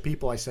a bunch of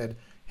people, I said,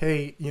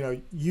 hey,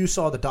 you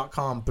saw the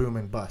 .com boom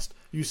and bust.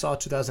 You saw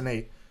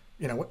 2008.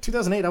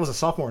 2008, I was a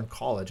sophomore in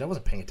college. I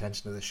wasn't paying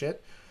attention to this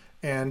shit.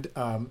 And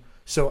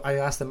so I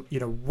asked them,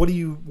 what do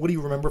you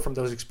remember from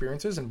those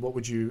experiences and what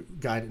would you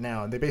guide it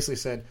now? And they basically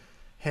said,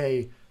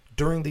 hey,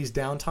 during these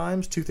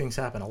downtimes, two things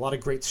happen. A lot of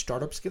great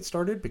startups get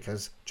started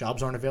because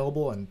jobs aren't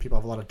available and people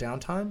have a lot of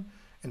downtime.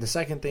 And the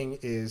second thing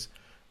is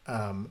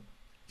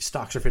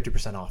stocks are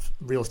 50% off,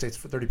 real estate's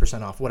for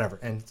 30% off, whatever.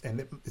 And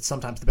it's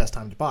sometimes the best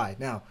time to buy.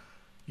 Now,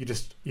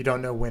 you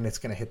don't know when it's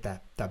going to hit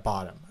that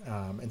bottom.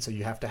 And so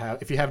you have to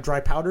have, if you have dry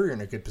powder, you're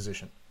in a good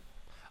position.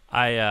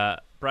 My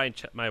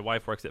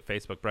wife works at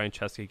Facebook. Brian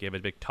Chesky gave a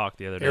big talk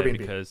the other day Airbnb.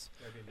 Because,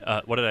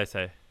 what did I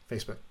say?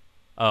 Facebook.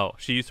 Oh,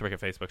 she used to work at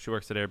Facebook. She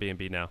works at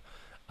Airbnb now.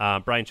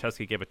 Brian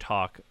Chesky gave a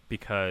talk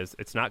because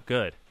it's not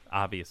good,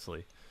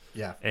 obviously.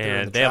 Yeah, and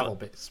they're in the travel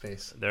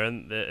space.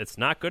 It's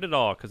not good at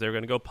all because they were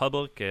going to go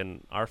public,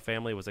 and our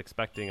family was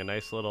expecting a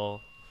nice little,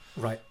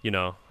 right?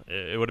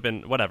 It would have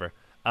been whatever.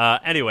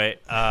 Anyway,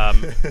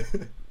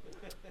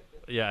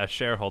 yeah, as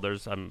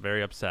shareholders, I'm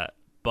very upset,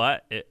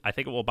 but I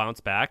think it will bounce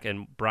back.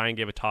 And Brian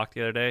gave a talk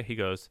the other day. He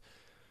goes,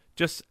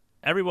 "Just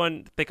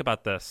everyone think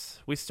about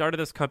this. We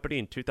started this company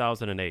in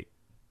 2008.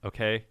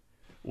 Okay,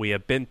 we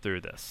have been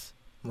through this."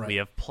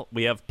 Right.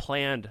 We have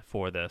planned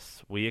for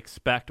this. We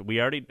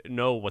already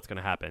know what's going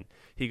to happen.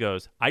 He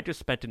goes, I just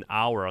spent an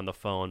hour on the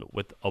phone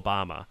with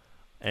Obama,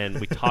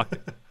 and we talked,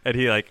 and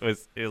he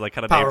was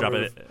kind of name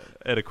dropping it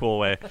in a cool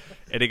way.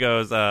 And he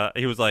goes,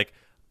 he was like,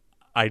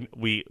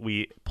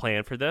 we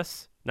planned for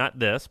this, not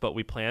this, but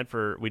we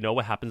know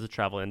what happens in the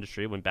travel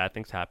industry when bad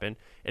things happen.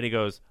 And he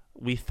goes,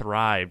 we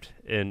thrived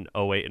in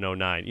 08 and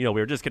 09. We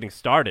were just getting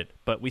started,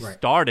 but we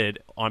started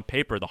on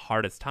paper the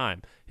hardest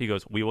time. He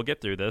goes, we will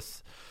get through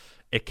this.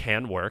 It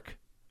can work,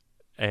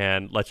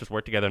 and let's just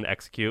work together and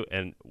execute,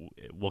 and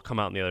we'll come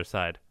out on the other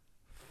side.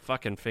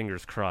 Fucking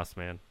fingers crossed,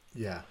 man.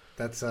 Yeah,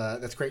 that's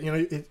great.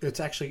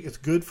 It's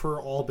good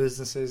for all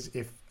businesses.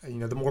 If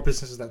the more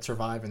businesses that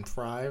survive and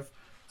thrive,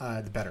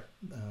 the better,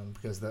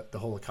 because the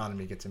whole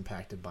economy gets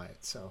impacted by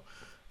it. So,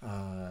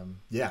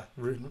 yeah,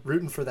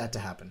 rooting for that to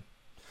happen.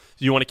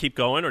 Do you want to keep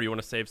going, or do you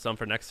want to save some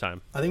for next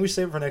time? I think we should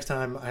save it for next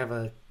time. I have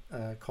a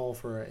call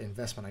for an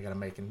investment I got to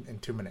make in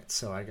 2 minutes,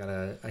 so I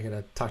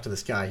gotta talk to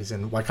this guy. He's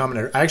in Y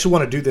Combinator. I actually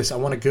want to do this. I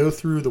want to go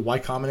through the Y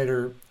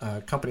Combinator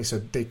company. So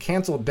they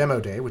canceled Demo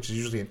Day, which is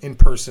usually an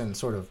in-person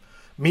sort of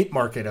meet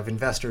market of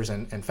investors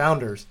and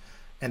founders,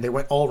 and they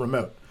went all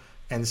remote.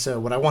 And so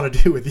what I want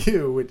to do with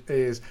you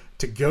is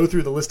to go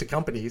through the list of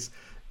companies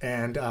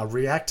and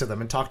react to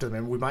them and talk to them.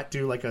 And we might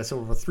do like a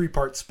sort of a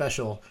 3-part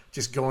special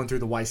just going through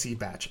the YC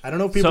batch. I don't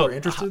know if people are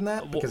interested in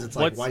that because it's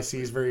like YC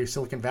is very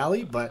Silicon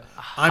Valley, but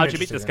How'd you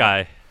meet this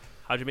guy?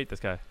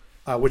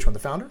 Which one, the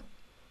founder?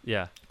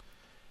 Yeah.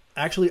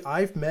 Actually,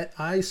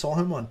 I saw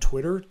him on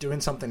Twitter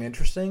doing something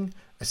interesting,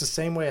 It's the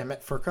same way I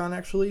met Furkan,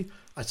 actually.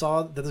 I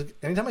saw that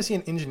anytime I see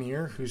an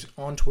engineer who's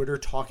on Twitter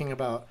talking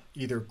about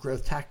either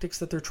growth tactics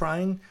that they're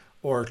trying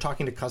or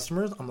talking to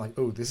customers, I'm like,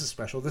 oh, this is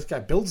special. This guy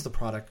builds the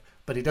product,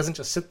 but he doesn't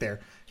just sit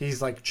there.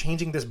 He's like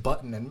changing this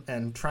button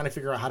and trying to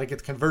figure out how to get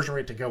the conversion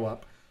rate to go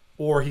up.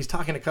 Or he's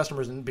talking to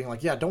customers and being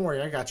like, yeah, don't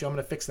worry, I got you. I'm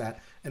going to fix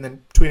that. And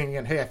then tweeting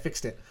again, hey, I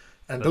fixed it.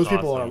 And those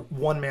people are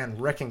one-man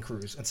wrecking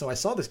crews. And so I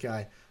saw this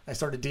guy. I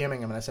started DMing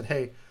him, and I said,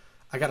 hey,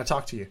 I got to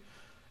talk to you.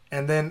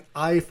 And then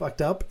I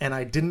fucked up, and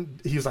I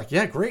didn't. He was like,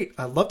 yeah, great.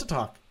 I'd love to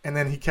talk. And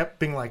then he kept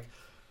being like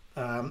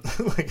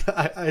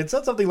I had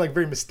said something like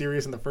very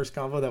mysterious in the first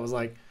convo that was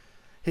like,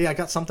 hey, I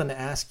got something to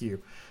ask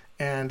you.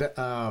 And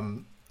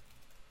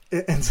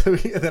so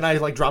then I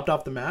like dropped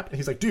off the map, and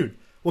he's like, dude,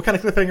 what kind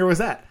of cliffhanger was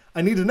that?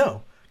 I need to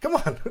know. Come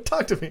on,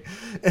 talk to me.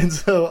 And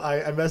so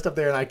I messed up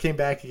there, and I came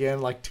back again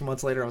like 2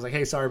 months later. I was like,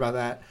 hey, sorry about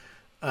that.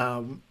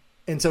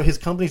 And so his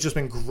company's just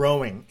been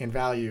growing in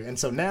value. And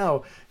so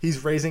now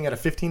he's raising at a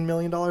 $15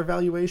 million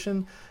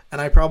valuation,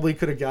 and I probably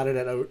could have got it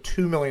at a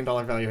 $2 million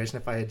valuation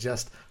if I had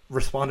just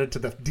responded to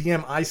the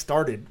DM I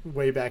started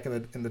way back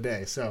in the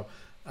day. So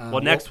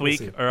next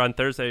week or on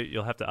Thursday,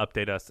 you'll have to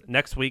update us.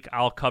 Next week,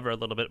 I'll cover a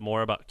little bit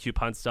more about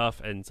coupon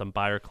stuff and some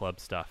buyer club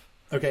stuff.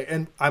 Okay,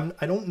 and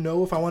I don't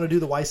know if I want to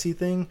do the YC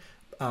thing.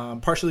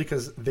 Partially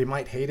because they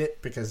might hate it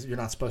because you're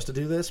not supposed to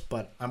do this,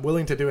 but I'm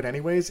willing to do it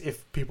anyways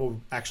if people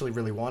actually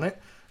really want it.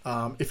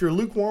 If you're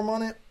lukewarm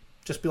on it,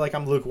 just be like,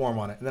 I'm lukewarm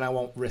on it, and then I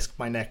won't risk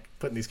my neck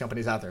putting these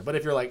companies out there. But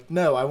if you're like,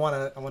 no, I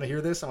want to hear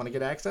this, I want to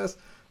get access,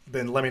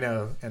 then let me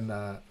know, and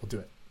we'll do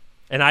it.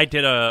 And I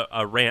did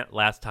a rant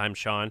last time,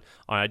 Sean.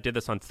 I did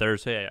this on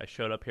Thursday. I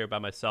showed up here by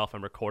myself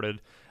and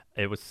recorded.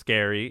 It was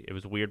scary. It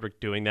was weird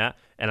doing that,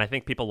 and I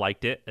think people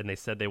liked it, and they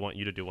said they want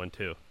you to do one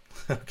too.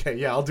 Okay,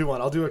 yeah, I'll do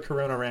one. I'll do a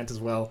Corona rant as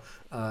well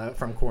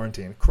from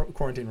quarantine.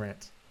 Quarantine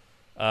rant.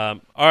 All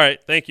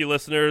right, thank you,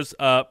 listeners.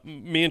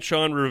 Me and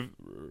Sean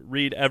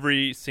read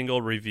every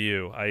single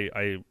review.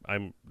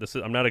 I'm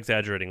not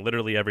exaggerating.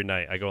 Literally every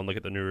night, I go and look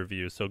at the new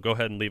reviews. So go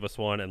ahead and leave us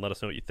one and let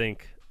us know what you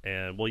think,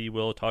 and we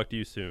will talk to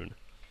you soon.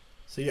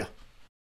 See ya.